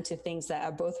steering them to things that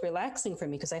are both relaxing for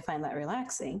me, because I find that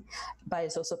relaxing, but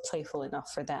it's also playful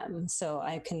enough for them. So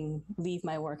I can leave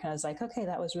my work and I was like, okay,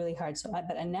 that was really hard.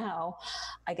 And now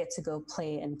I get to go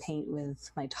play and paint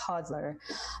with my toddler.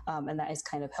 And that is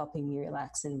kind of helping me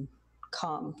relax and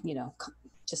calm, you know,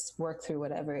 just work through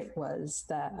whatever it was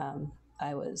that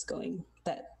I was going,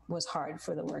 that was hard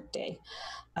for the workday.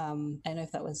 I don't know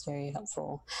if that was very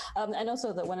helpful. And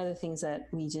also that one of the things that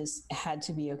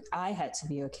I had to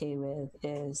be okay with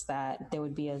is that there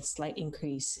would be a slight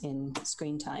increase in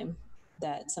screen time,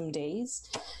 that some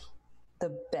days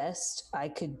the best I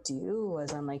could do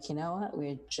was, I'm like, you know what,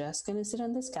 we're just going to sit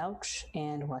on this couch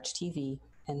and watch TV.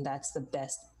 And that's the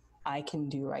best I can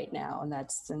do right now.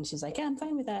 And she's like, yeah, I'm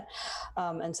fine with that.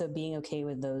 And so being okay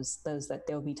with those that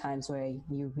there'll be times where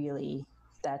you really,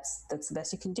 that's the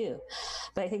best you can do.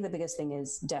 But I think the biggest thing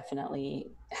is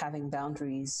definitely having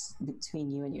boundaries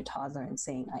between you and your toddler and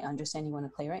saying, I understand you want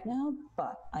to play right now,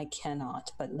 but I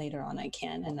cannot, but later on I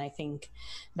can. And I think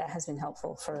that has been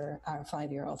helpful for our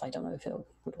 5-year-old. I don't know if it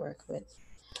would work with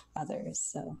others.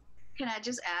 So can I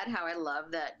just add how I love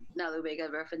that now that Vega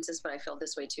references, but I feel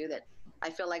this way too, that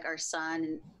I feel like our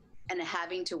son and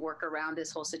having to work around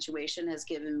this whole situation has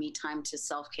given me time to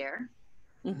self-care,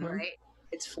 right?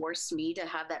 It's forced me to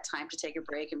have that time to take a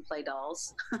break and play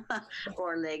dolls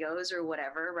or Legos or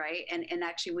whatever, right? And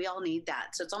actually we all need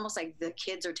that. So it's almost like the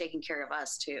kids are taking care of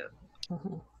us too.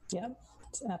 Yeah,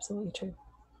 it's absolutely true.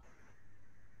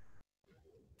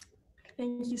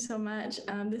 Thank you so much.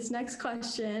 This next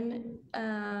question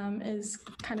is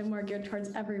kind of more geared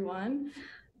towards everyone.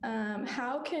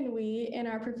 How can we in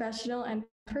our professional and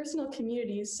personal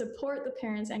communities support the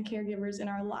parents and caregivers in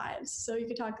our lives? So you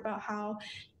could talk about how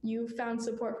you found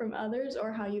support from others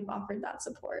or how you've offered that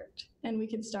support. And we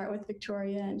could start with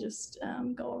Victoria and just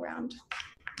go around.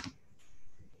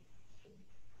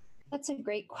 That's a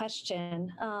great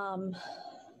question.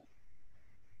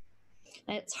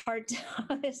 It's hard to,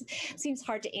 it seems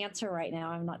hard to answer right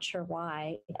now. I'm not sure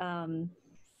why.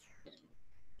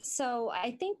 So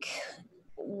I think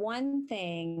one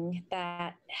thing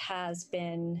that has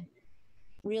been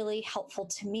really helpful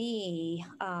to me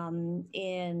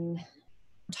in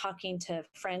talking to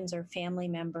friends or family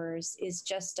members is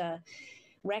just a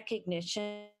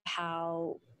recognition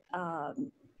how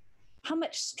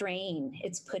much strain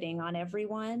it's putting on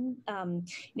everyone.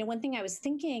 One thing I was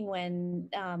thinking when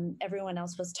everyone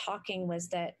else was talking was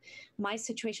that my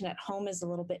situation at home is a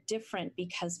little bit different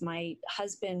because my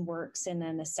husband works in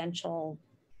an essential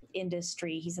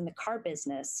industry. He's in the car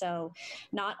business. So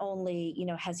not only,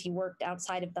 has he worked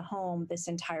outside of the home this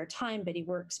entire time, but he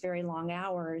works very long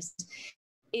hours.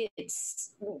 It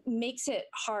makes it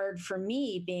hard for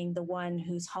me being the one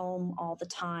who's home all the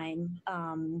time,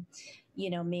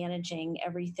 managing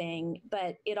everything.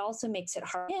 But it also makes it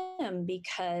hard for him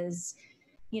because,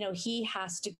 he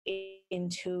has to get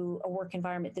into a work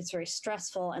environment that's very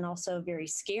stressful and also very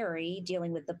scary,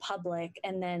 dealing with the public.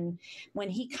 And then when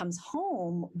he comes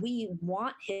home, we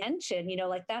want his attention,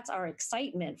 that's our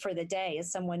excitement for the day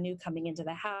as someone new coming into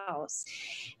the house.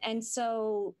 And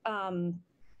so,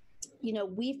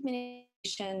 we've been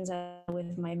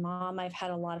with my mom. I've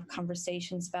had a lot of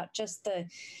conversations about just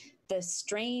the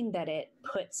strain that it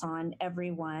puts on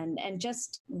everyone and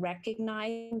just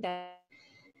recognizing that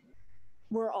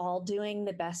we're all doing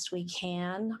the best we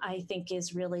can, I think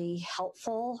is really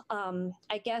helpful.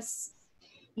 I guess,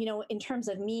 in terms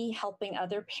of me helping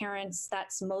other parents,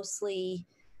 that's mostly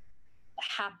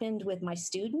happened with my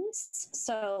students.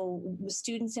 So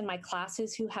students in my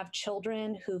classes who have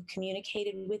children who've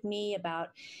communicated with me about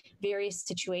various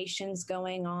situations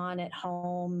going on at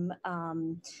home.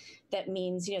 That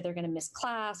means, they're going to miss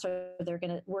class, or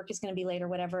work is going to be late or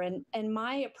whatever. And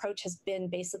my approach has been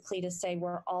basically to say,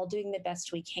 we're all doing the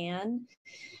best we can.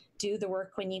 Do the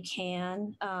work when you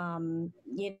can.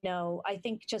 I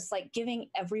think just like giving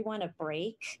everyone a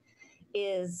break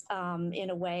is, in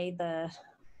a way,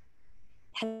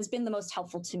 has been the most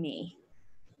helpful to me.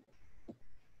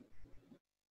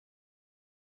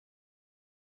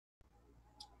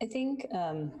 I think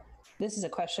this is a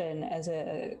question as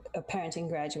a parenting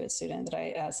graduate student that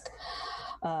I ask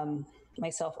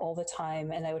myself all the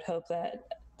time, and I would hope that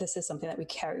this is something that we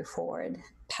carry forward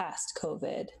past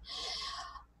COVID.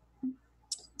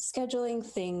 Scheduling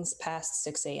things past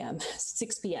 6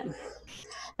 p.m.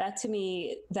 That to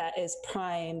me, that is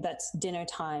prime, that's dinner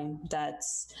time,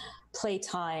 that's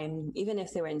playtime. Even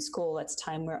if they were in school, that's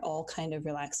time we're all kind of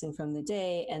relaxing from the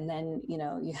day. And then,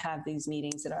 you have these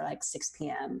meetings that are like 6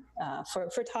 p.m.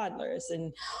 For toddlers,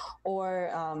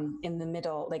 or in the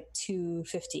middle, like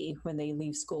 2:50 when they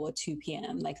leave school at 2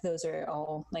 p.m. Like those are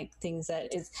all like things that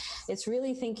it's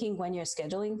really thinking when you're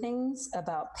scheduling things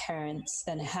about parents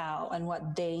and how and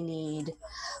what they need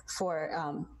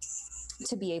for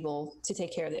to be able to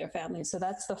take care of their families. So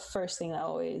that's the first thing that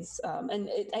always,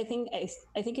 I think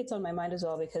it's on my mind as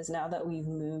well, because now that we've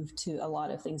moved to a lot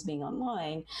of things being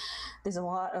online, there's a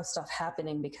lot of stuff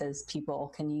happening because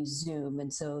people can use Zoom.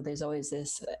 And so there's always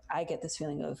I get this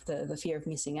feeling of the fear of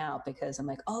missing out, because I'm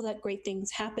like, oh, that great thing's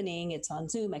happening. It's on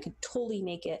Zoom. I could totally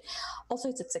make it. Also,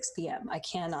 it's at 6 p.m. I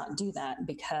cannot do that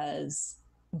because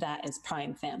that is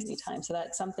prime family time. So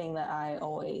that's something that I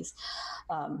always,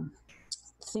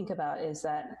 think about, is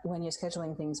that when you're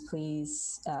scheduling things,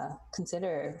 please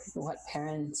consider what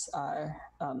parents are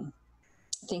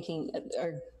thinking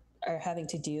or are having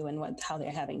to do, and how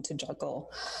they're having to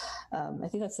juggle. I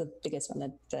think that's the biggest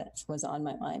one that was on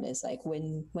my mind, is like,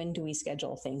 when do we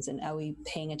schedule things, and are we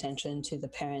paying attention to the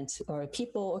parents or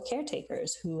people or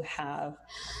caretakers who have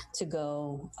to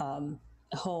go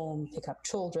home, pick up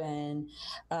children,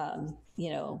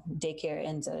 daycare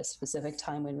ends at a specific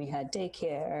time when we had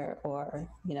daycare, or,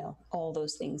 all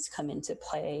those things come into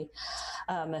play,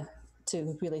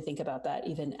 to really think about that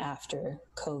even after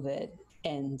COVID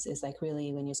ends, is like,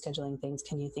 really, when you're scheduling things,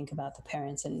 can you think about the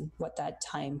parents and what that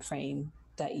time frame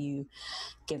that you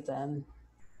give them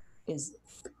is,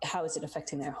 how is it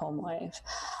affecting their home life?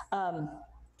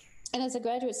 And as a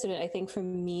graduate student, I think for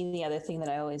me, the other thing that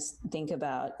I always think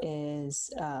about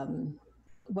is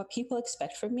what people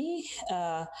expect from me.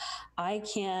 I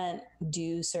can't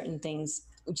do certain things,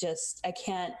 I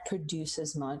can't produce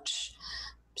as much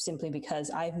simply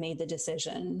because I've made the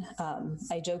decision.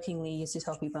 I jokingly used to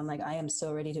tell people, I'm like, I am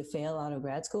so ready to fail out of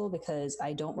grad school because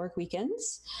I don't work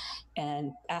weekends.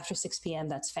 And after 6 p.m.,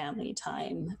 that's family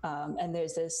time. And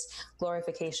there's this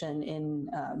glorification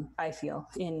I feel,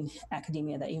 in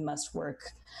academia, that you must work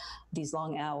these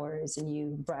long hours, and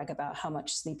you brag about how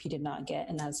much sleep you did not get.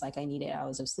 And that's like, I need 8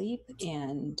 hours of sleep,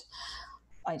 and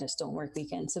I just don't work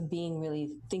weekends. So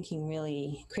thinking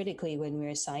really critically when we're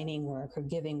assigning work or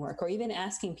giving work, or even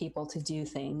asking people to do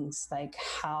things, like,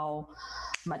 how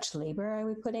much labor are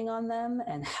we putting on them,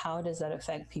 and how does that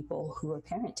affect people who are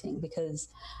parenting? Because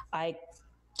I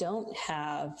don't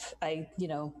have,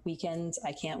 weekends,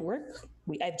 I can't work.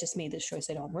 I've just made this choice.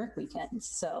 I don't work weekends.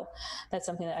 So that's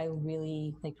something that I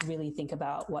really think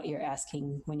about, what you're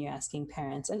asking when you're asking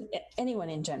parents, and anyone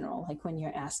in general, like when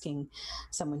you're asking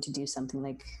someone to do something,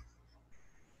 like,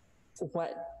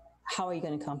 how are you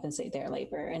going to compensate their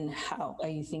labor, and how are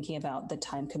you thinking about the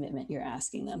time commitment you're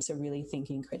asking them? So really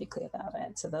thinking critically about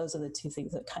it. So those are the two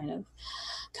things that kind of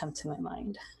come to my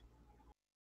mind.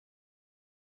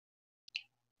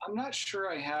 I'm not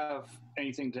sure I have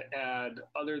anything to add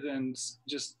other than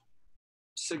just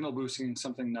signal boosting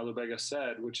something Nalubega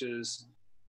said, which is,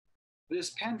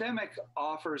 this pandemic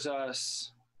offers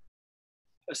us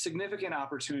a significant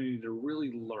opportunity to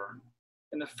really learn.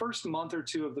 In the first month or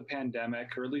two of the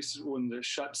pandemic, or at least when the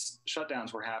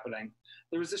shutdowns were happening,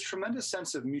 there was this tremendous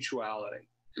sense of mutuality.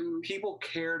 People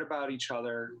cared about each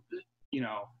other.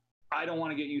 I don't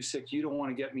want to get you sick. You don't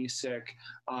want to get me sick.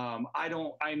 I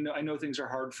know things are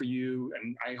hard for you,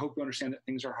 and I hope you understand that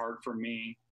things are hard for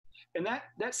me. And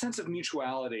that sense of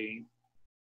mutuality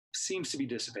seems to be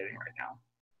dissipating right now.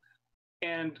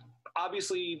 And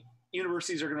obviously,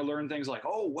 universities are going to learn things like,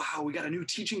 oh, wow, we got a new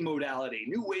teaching modality,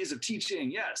 new ways of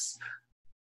teaching. Yes.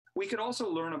 We could also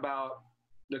learn about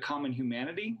the common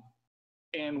humanity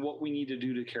and what we need to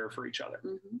do to care for each other.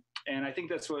 Mm-hmm. And I think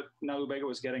that's what Nalubega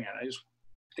was getting at. I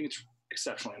think it's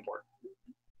exceptionally important.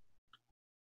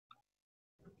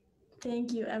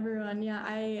 Thank you, everyone. Yeah,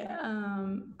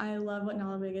 I love what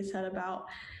Nalubega said about,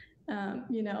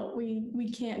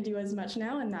 we can't do as much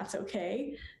now, and that's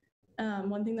okay.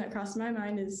 One thing that crossed my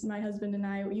mind is my husband and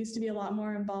I used to be a lot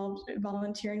more involved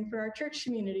volunteering for our church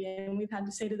community, and we've had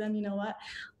to say to them, you know what,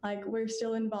 like, we're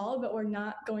still involved, but we're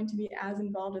not going to be as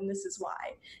involved, and this is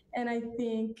why. And I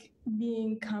think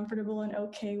being comfortable and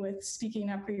okay with speaking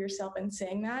up for yourself and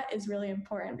saying that is really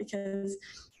important, because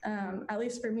at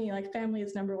least for me, like, family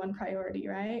is number one priority,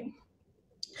 right?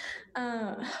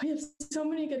 We have so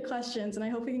many good questions, and I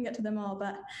hope we can get to them all,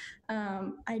 but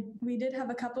we did have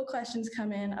a couple questions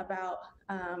come in about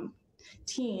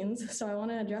teens, so I want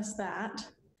to address that.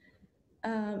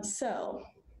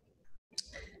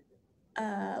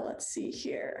 Let's see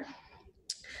here.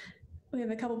 We have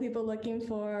a couple people looking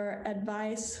for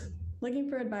advice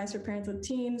for parents with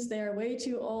teens. They are way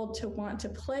too old to want to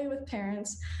play with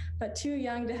parents, but too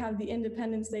young to have the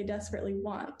independence they desperately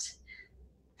want.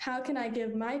 How can I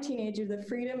give my teenager the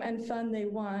freedom and fun they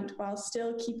want while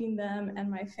still keeping them and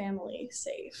my family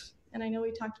safe? And I know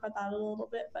we talked about that a little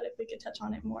bit, but if we could touch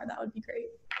on it more, that would be great.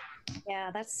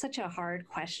 Yeah, that's such a hard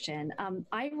question.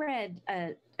 I read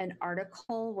an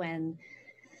article when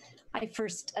I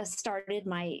first started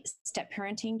my step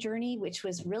parenting journey, which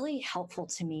was really helpful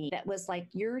to me. That was like,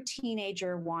 your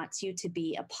teenager wants you to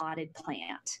be a potted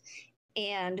plant.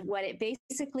 And what it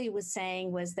basically was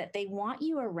saying was that they want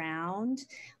you around,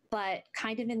 but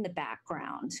kind of in the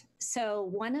background. So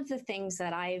one of the things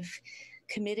that I've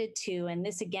committed to, and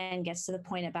this again gets to the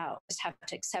point about just have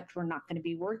to accept we're not going to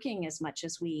be working as much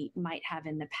as we might have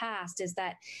in the past, is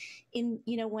that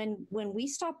when we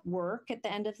stop work at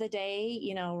the end of the day,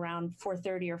 around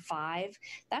 4:30 or 5,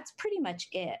 that's pretty much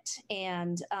it.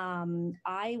 And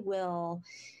I will,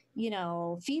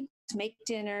 feed, make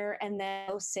dinner, and then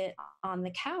go sit on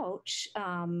the couch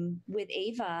with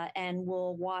Ava, and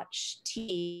we'll watch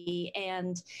TV.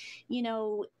 And,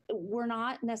 we're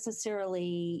not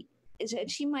necessarily,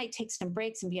 she might take some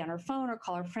breaks and be on her phone or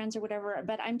call her friends or whatever,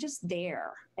 but I'm just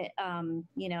there, and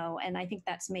I think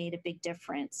that's made a big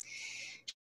difference.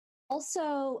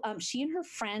 Also, she and her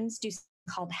friends do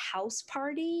called House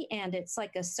Party, and it's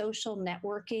like a social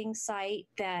networking site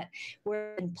that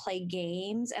where we can play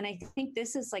games. And I think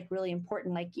this is like really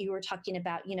important, like you were talking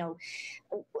about,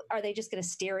 are they just going to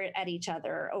stare at each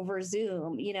other over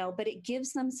Zoom, but it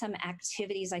gives them some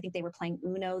activities. I think they were playing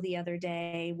Uno the other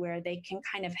day, where they can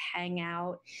kind of hang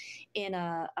out in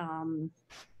a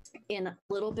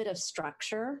little bit of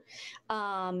structure.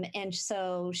 And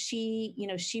so she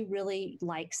really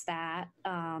likes that.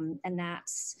 And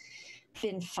that's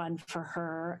been fun for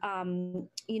her.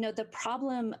 The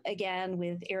problem again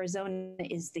with Arizona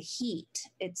is the heat.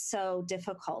 It's so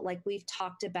difficult. Like we've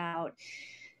talked about,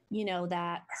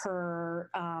 that her,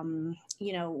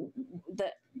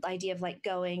 the idea of like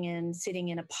going and sitting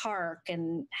in a park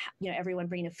and, everyone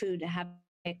bringing a food and have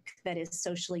that is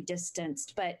socially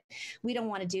distanced, but we don't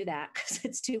want to do that because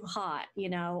it's too hot,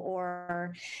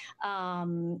 or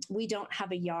we don't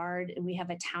have a yard. We have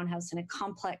a townhouse in a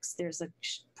complex. There's a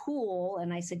pool.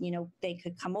 And I said, they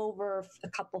could come over, a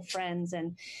couple friends,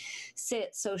 and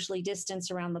sit socially distanced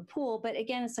around the pool. But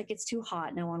again, it's like, it's too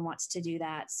hot. No one wants to do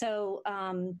that. So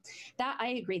that, I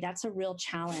agree, that's a real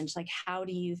challenge. Like, how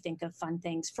do you think of fun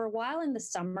things? For a while in the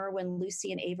summer, when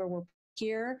Lucy and Ava were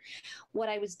here, what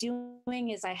I was doing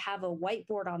is I have a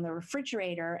whiteboard on the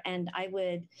refrigerator, and I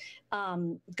would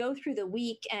go through the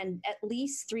week, and at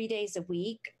least 3 days a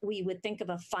week, we would think of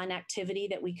a fun activity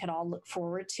that we could all look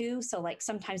forward to. So like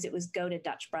sometimes it was go to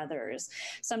Dutch Brothers,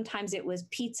 sometimes it was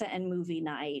pizza and movie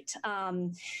night.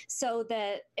 So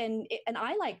that, and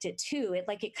I liked it too. It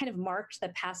kind of marked the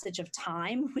passage of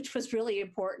time, which was really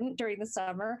important during the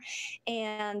summer.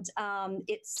 And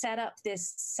it set up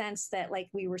this sense that like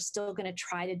we were still going to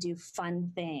try to do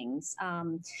fun things.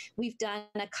 We've done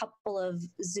a couple of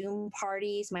Zoom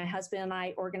parties. My husband and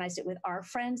I organized it with our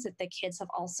friends that the kids have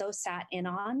also sat in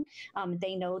on.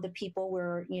 They know the people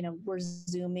we're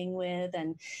Zooming with,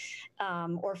 and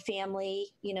or family,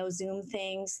 Zoom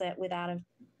things that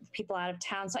people out of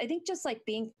town. So I think just like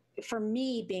being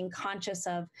conscious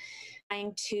of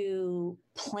trying to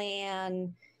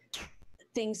plan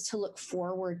things to look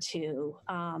forward to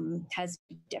has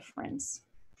a difference.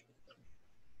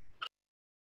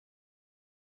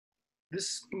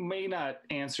 this may not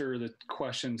answer the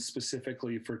question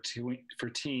specifically for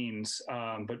teens,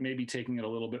 but maybe taking it a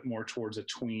little bit more towards a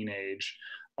tween age.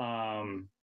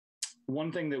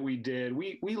 One thing that we did,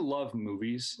 we love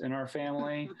movies in our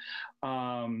family.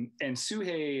 And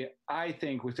Suhei, I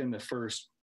think within the first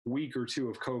week or two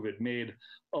of COVID, made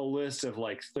a list of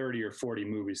like 30 or 40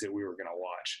 movies that we were going to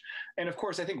watch. And of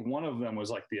course, I think one of them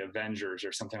was like the Avengers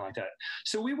or something like that.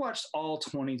 So we watched all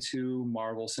 22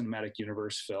 Marvel Cinematic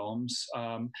Universe films,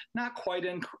 not quite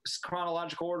in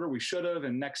chronological order. We should have,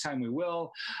 and next time we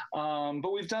will.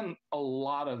 But we've done a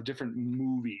lot of different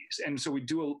movies. And so we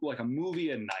do like a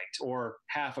movie a night or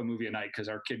half a movie a night because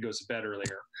our kid goes to bed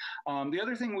earlier. The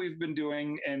other thing we've been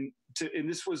doing, and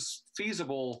this was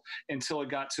feasible until it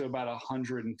got to about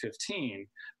 115,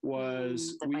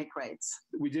 was bike rides.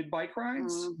 We did bike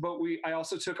rides, but I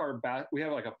also took we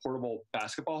have like a portable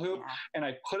basketball hoop, and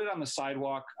I put it on the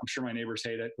sidewalk. I'm sure my neighbors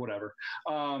hate it, whatever.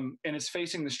 And it's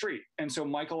facing the street. And so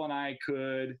Michael and I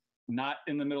could, not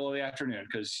in the middle of the afternoon,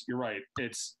 because you're right,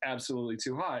 it's absolutely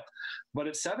too hot, but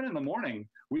at 7 a.m,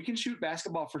 we can shoot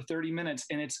basketball for 30 minutes,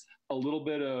 and it's a little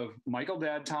bit of Michael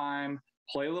dad time,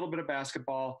 play a little bit of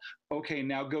basketball. Okay,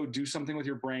 now go do something with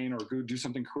your brain or go do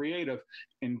something creative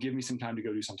and give me some time to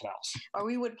go do something else. Or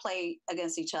we would play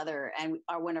against each other, and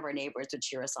one of our neighbors would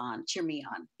cheer me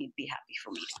on. He'd be happy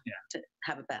for me to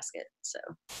have a basket. So.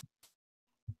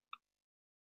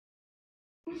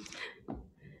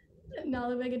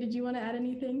 Nalabega, did you want to add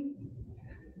anything?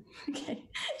 Okay,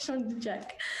 just wanted to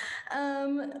check.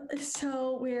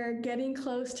 So we're getting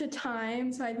close to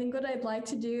time. So I think what I'd like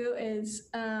to do is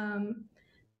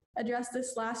address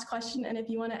this last question. And if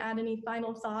you want to add any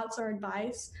final thoughts or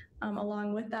advice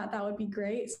along with that, that would be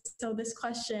great. So this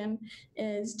question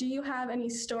is, do you have any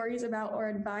stories about or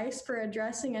advice for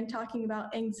addressing and talking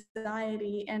about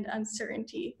anxiety and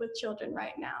uncertainty with children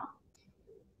right now?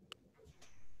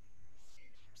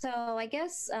 So I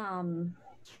guess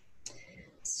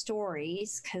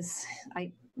stories, because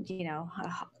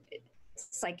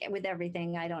it's like with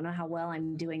everything, I don't know how well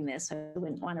I'm doing this, so I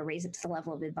wouldn't want to raise it to the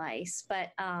level of advice.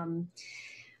 But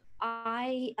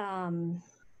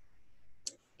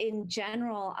in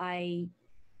general,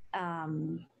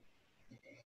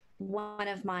 one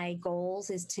of my goals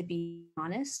is to be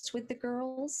honest with the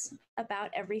girls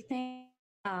about everything,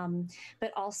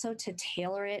 but also to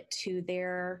tailor it to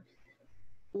their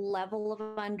level of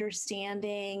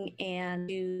understanding and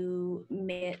to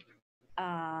make it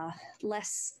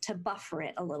less, to buffer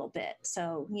it a little bit.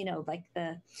 So, like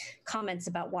the comments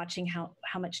about watching how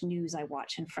much news I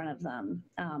watch in front of them,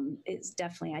 is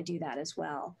definitely, I do that as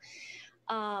well.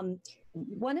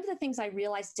 One of the things I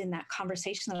realized in that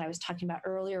conversation that I was talking about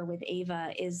earlier with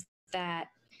Ava is that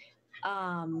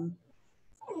the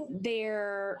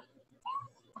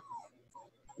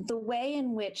way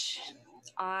in which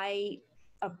I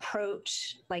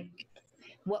approach like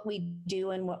what we do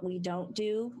and what we don't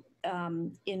do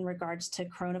in regards to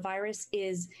coronavirus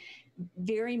is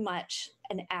very much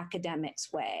an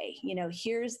academic's way.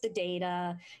 Here's the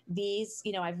data,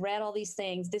 I've read all these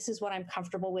things, this is what I'm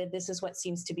comfortable with, this is what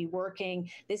seems to be working,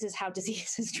 this is how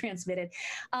disease is transmitted.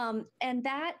 And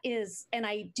I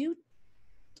do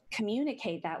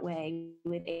communicate that way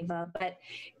with Ava, but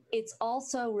it's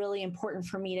also really important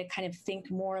for me to kind of think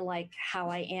more like how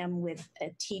I am with a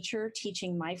teacher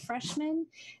teaching my freshmen,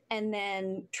 and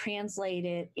then translate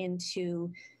it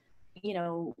into,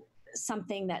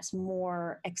 something that's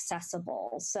more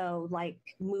accessible. So like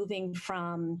moving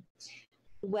from,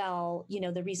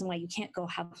 the reason why you can't go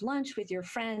have lunch with your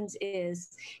friends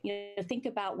is, think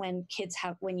about when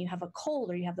you have a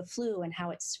cold or you have the flu and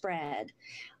how it's spread.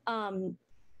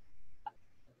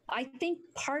 I think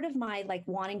part of my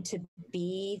wanting to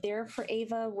be there for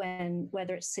Ava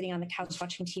whether it's sitting on the couch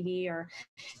watching TV or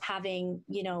having,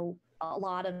 a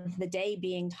lot of the day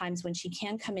being times when she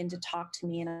can come in to talk to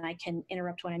me and I can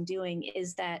interrupt what I'm doing,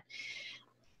 is that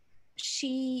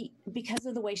because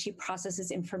of the way she processes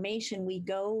information, we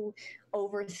go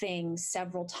over things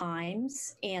several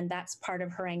times, and that's part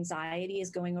of her anxiety, is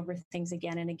going over things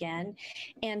again and again.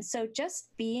 And so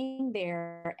just being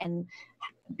there and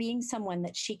being someone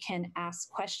that she can ask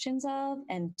questions of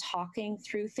and talking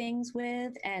through things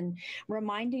with, and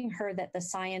reminding her that the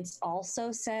science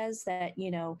also says that,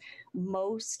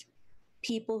 most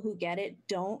people who get it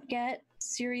don't get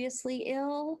seriously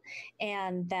ill,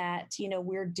 and that,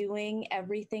 we're doing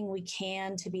everything we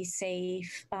can to be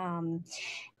safe. And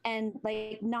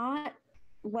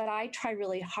what I try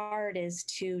really hard is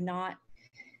to not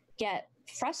get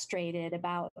frustrated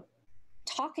about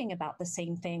talking about the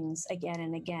same things again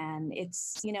and again.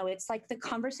 It's, you know, it's like the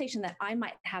conversation that I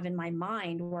might have in my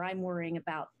mind where I'm worrying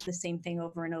about the same thing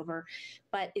over and over,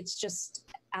 but it's just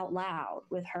out loud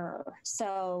with her.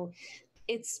 So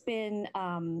it's been,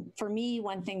 for me,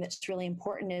 one thing that's really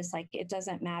important is like, it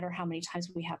doesn't matter how many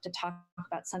times we have to talk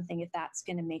about something. If that's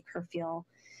going to make her feel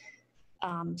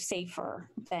safer,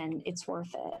 then it's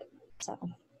worth it. So.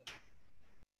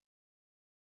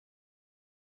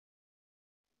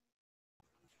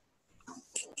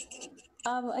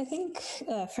 I think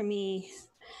for me,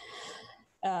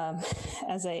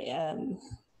 as a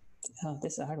oh,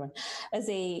 this is a hard one. As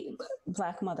a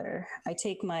Black mother, I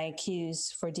take my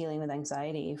cues for dealing with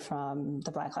anxiety from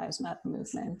the Black Lives Matter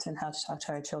movement and how to talk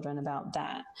to our children about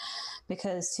that.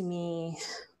 Because to me,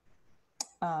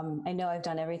 I know I've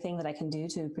done everything that I can do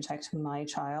to protect my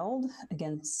child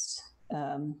against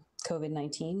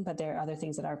COVID-19, but there are other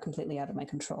things that are completely out of my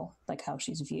control, like how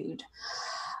she's viewed.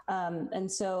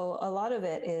 And so a lot of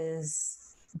it is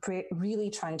really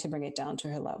trying to bring it down to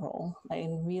her level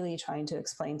and really trying to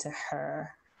explain to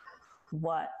her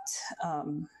what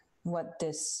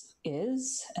this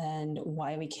is and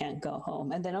why we can't go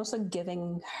home. And then also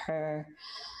giving her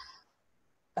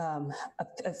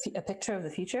a picture of the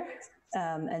future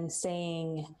and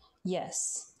saying,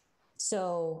 yes,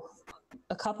 so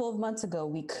a couple of months ago,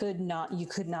 you could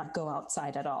not go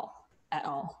outside at all.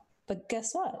 But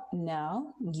guess what?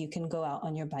 Now you can go out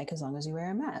on your bike as long as you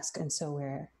wear a mask. And so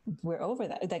we're over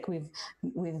that. Like we've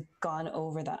gone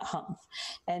over that hump.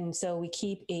 And so we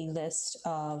keep a list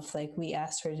of, like, we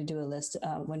asked her to do a list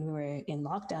when we were in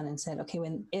lockdown and said, okay,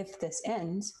 if this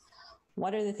ends,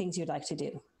 what are the things you'd like to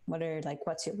do?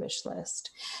 What's your wish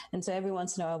list? And so every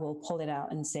once in a while we'll pull it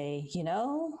out and say,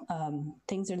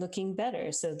 things are looking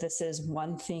better. So this is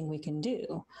one thing we can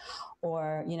do.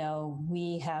 Or,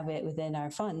 we have it within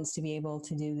our funds to be able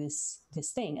to do this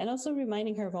thing. And also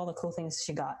reminding her of all the cool things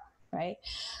she got, right?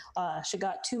 She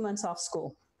got 2 months off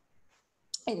school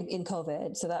in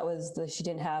COVID. So that was she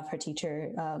didn't have her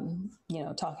teacher,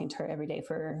 talking to her every day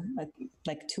for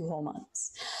like 2 whole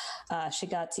months. She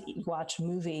got to watch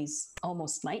movies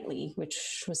almost nightly,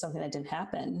 which was something that didn't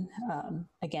happen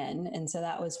again. And so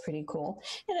that was pretty cool.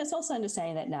 And it's also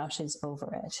understanding that now she's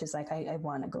over it. She's like, I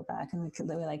want to go back. And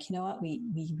we're like, you know what, we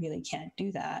really can't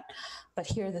do that. But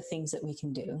here are the things that we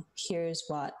can do. Here's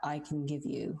what I can give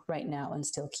you right now and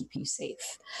still keep you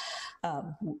safe.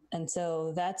 And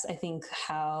so that's, I think,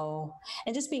 and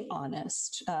just being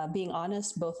honest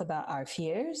both about our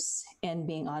fears and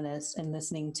being honest and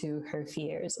listening to her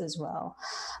fears as well.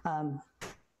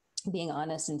 Being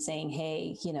honest and saying,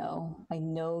 hey, I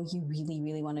know you really,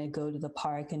 really want to go to the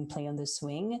park and play on the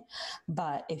swing,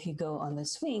 but if you go on the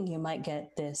swing, you might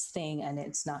get this thing and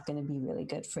it's not going to be really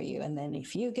good for you. And then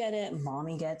if you get it,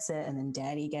 mommy gets it, and then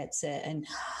daddy gets it, and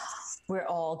we're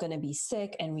all going to be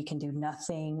sick, and we can do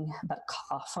nothing but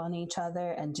cough on each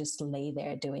other and just lay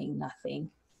there doing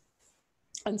nothing.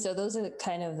 And so those are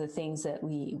kind of the things that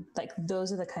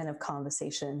those are the kind of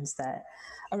conversations that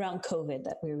around COVID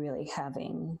that we're really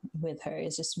having with her,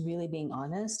 is just really being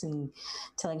honest and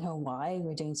telling her why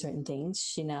we're doing certain things.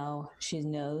 She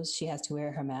knows she has to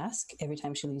wear her mask every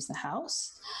time she leaves the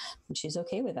house, and she's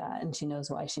okay with that. And she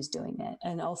knows why she's doing it.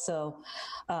 And also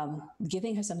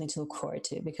giving her something to look forward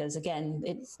to, because again,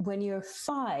 when you're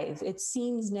 5, it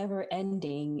seems never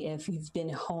ending if you've been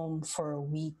home for a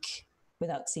week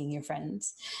without seeing your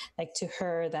friends. Like, to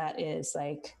her, that is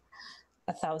like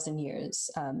 1,000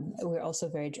 years. We're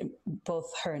also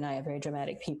both her and I are very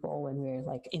dramatic people when we're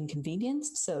like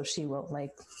inconvenienced. So she will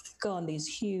like go on these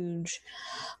huge,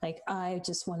 like, I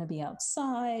just want to be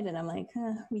outside. And I'm like,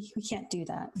 we can't do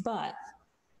that. But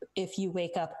if you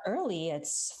wake up early,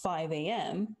 it's 5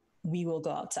 a.m., we will go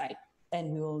outside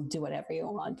and we will do whatever you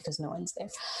want because no one's there.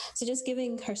 So just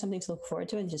giving her something to look forward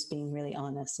to and just being really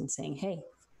honest and saying, hey,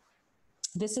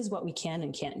 this is what we can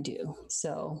and can't do.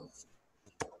 So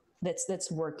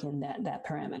let's work in that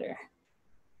parameter.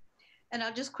 And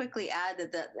I'll just quickly add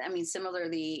that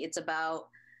similarly, it's about,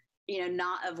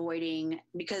 not avoiding,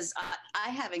 because I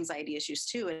have anxiety issues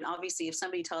too. And obviously if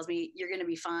somebody tells me you're going to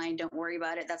be fine, don't worry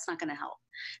about it, that's not going to help.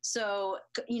 So,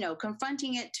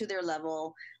 confronting it to their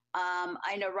level.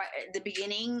 I know right at the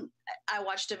beginning, I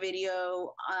watched a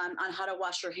video on how to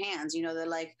wash your hands, they're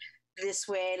like this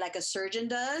way, like a surgeon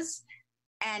does.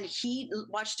 And he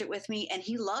watched it with me and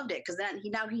he loved it, because then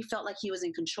he felt like he was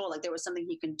in control, like there was something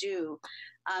he can do.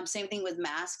 Same thing with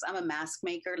masks. I'm a mask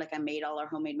maker. Like, I made all our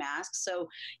homemade masks. So,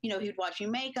 he'd watch me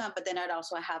make them, but then I'd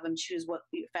also have him choose what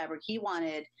fabric he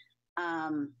wanted.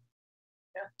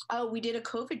 Oh, we did a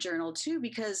COVID journal too,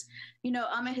 because,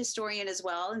 I'm a historian as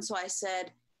well. And so I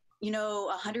said,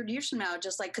 100 years from now,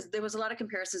 just like, because there was a lot of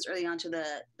comparisons early on to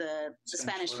the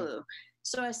Spanish flu.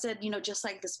 So I said, just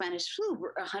like the Spanish flu,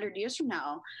 100 years from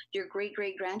now, your great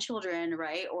grandchildren,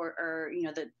 right, or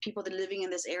the people that are living in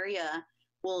this area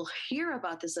will hear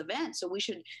about this event. So we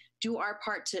should do our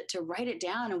part to write it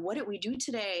down. And what did we do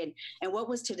today? And what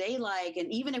was today like?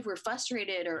 And even if we're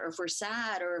frustrated or if we're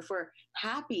sad or if we're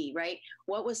happy, right?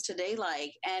 What was today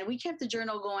like? And we kept the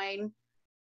journal going.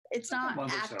 It's not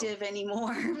active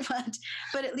anymore,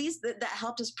 but at least that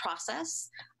helped us process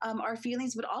our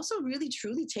feelings, but also really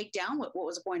truly take down what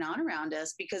was going on around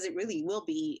us, because it really will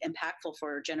be impactful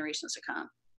for generations to come.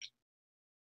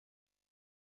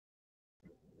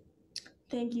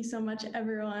 Thank you so much,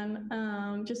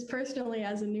 everyone. Just personally,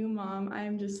 as a new mom,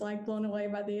 I'm just like blown away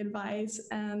by the advice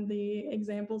and the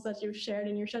examples that you've shared,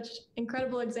 and you're such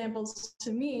incredible examples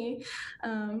to me.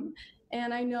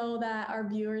 And I know that our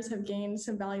viewers have gained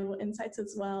some valuable insights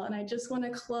as well. And I just want to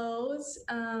close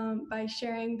by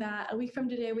sharing that a week from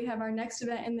today, we have our next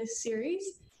event in this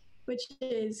series, which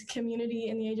is Community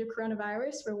in the Age of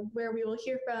Coronavirus, where we will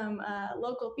hear from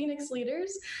local Phoenix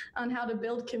leaders on how to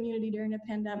build community during a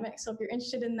pandemic. So if you're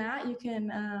interested in that, you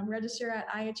can register at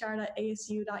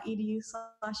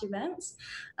ihr.asu.edu/events.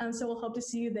 So we'll hope to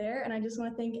see you there. And I just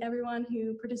want to thank everyone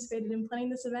who participated in planning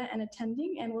this event and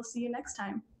attending, and we'll see you next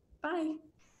time. Bye.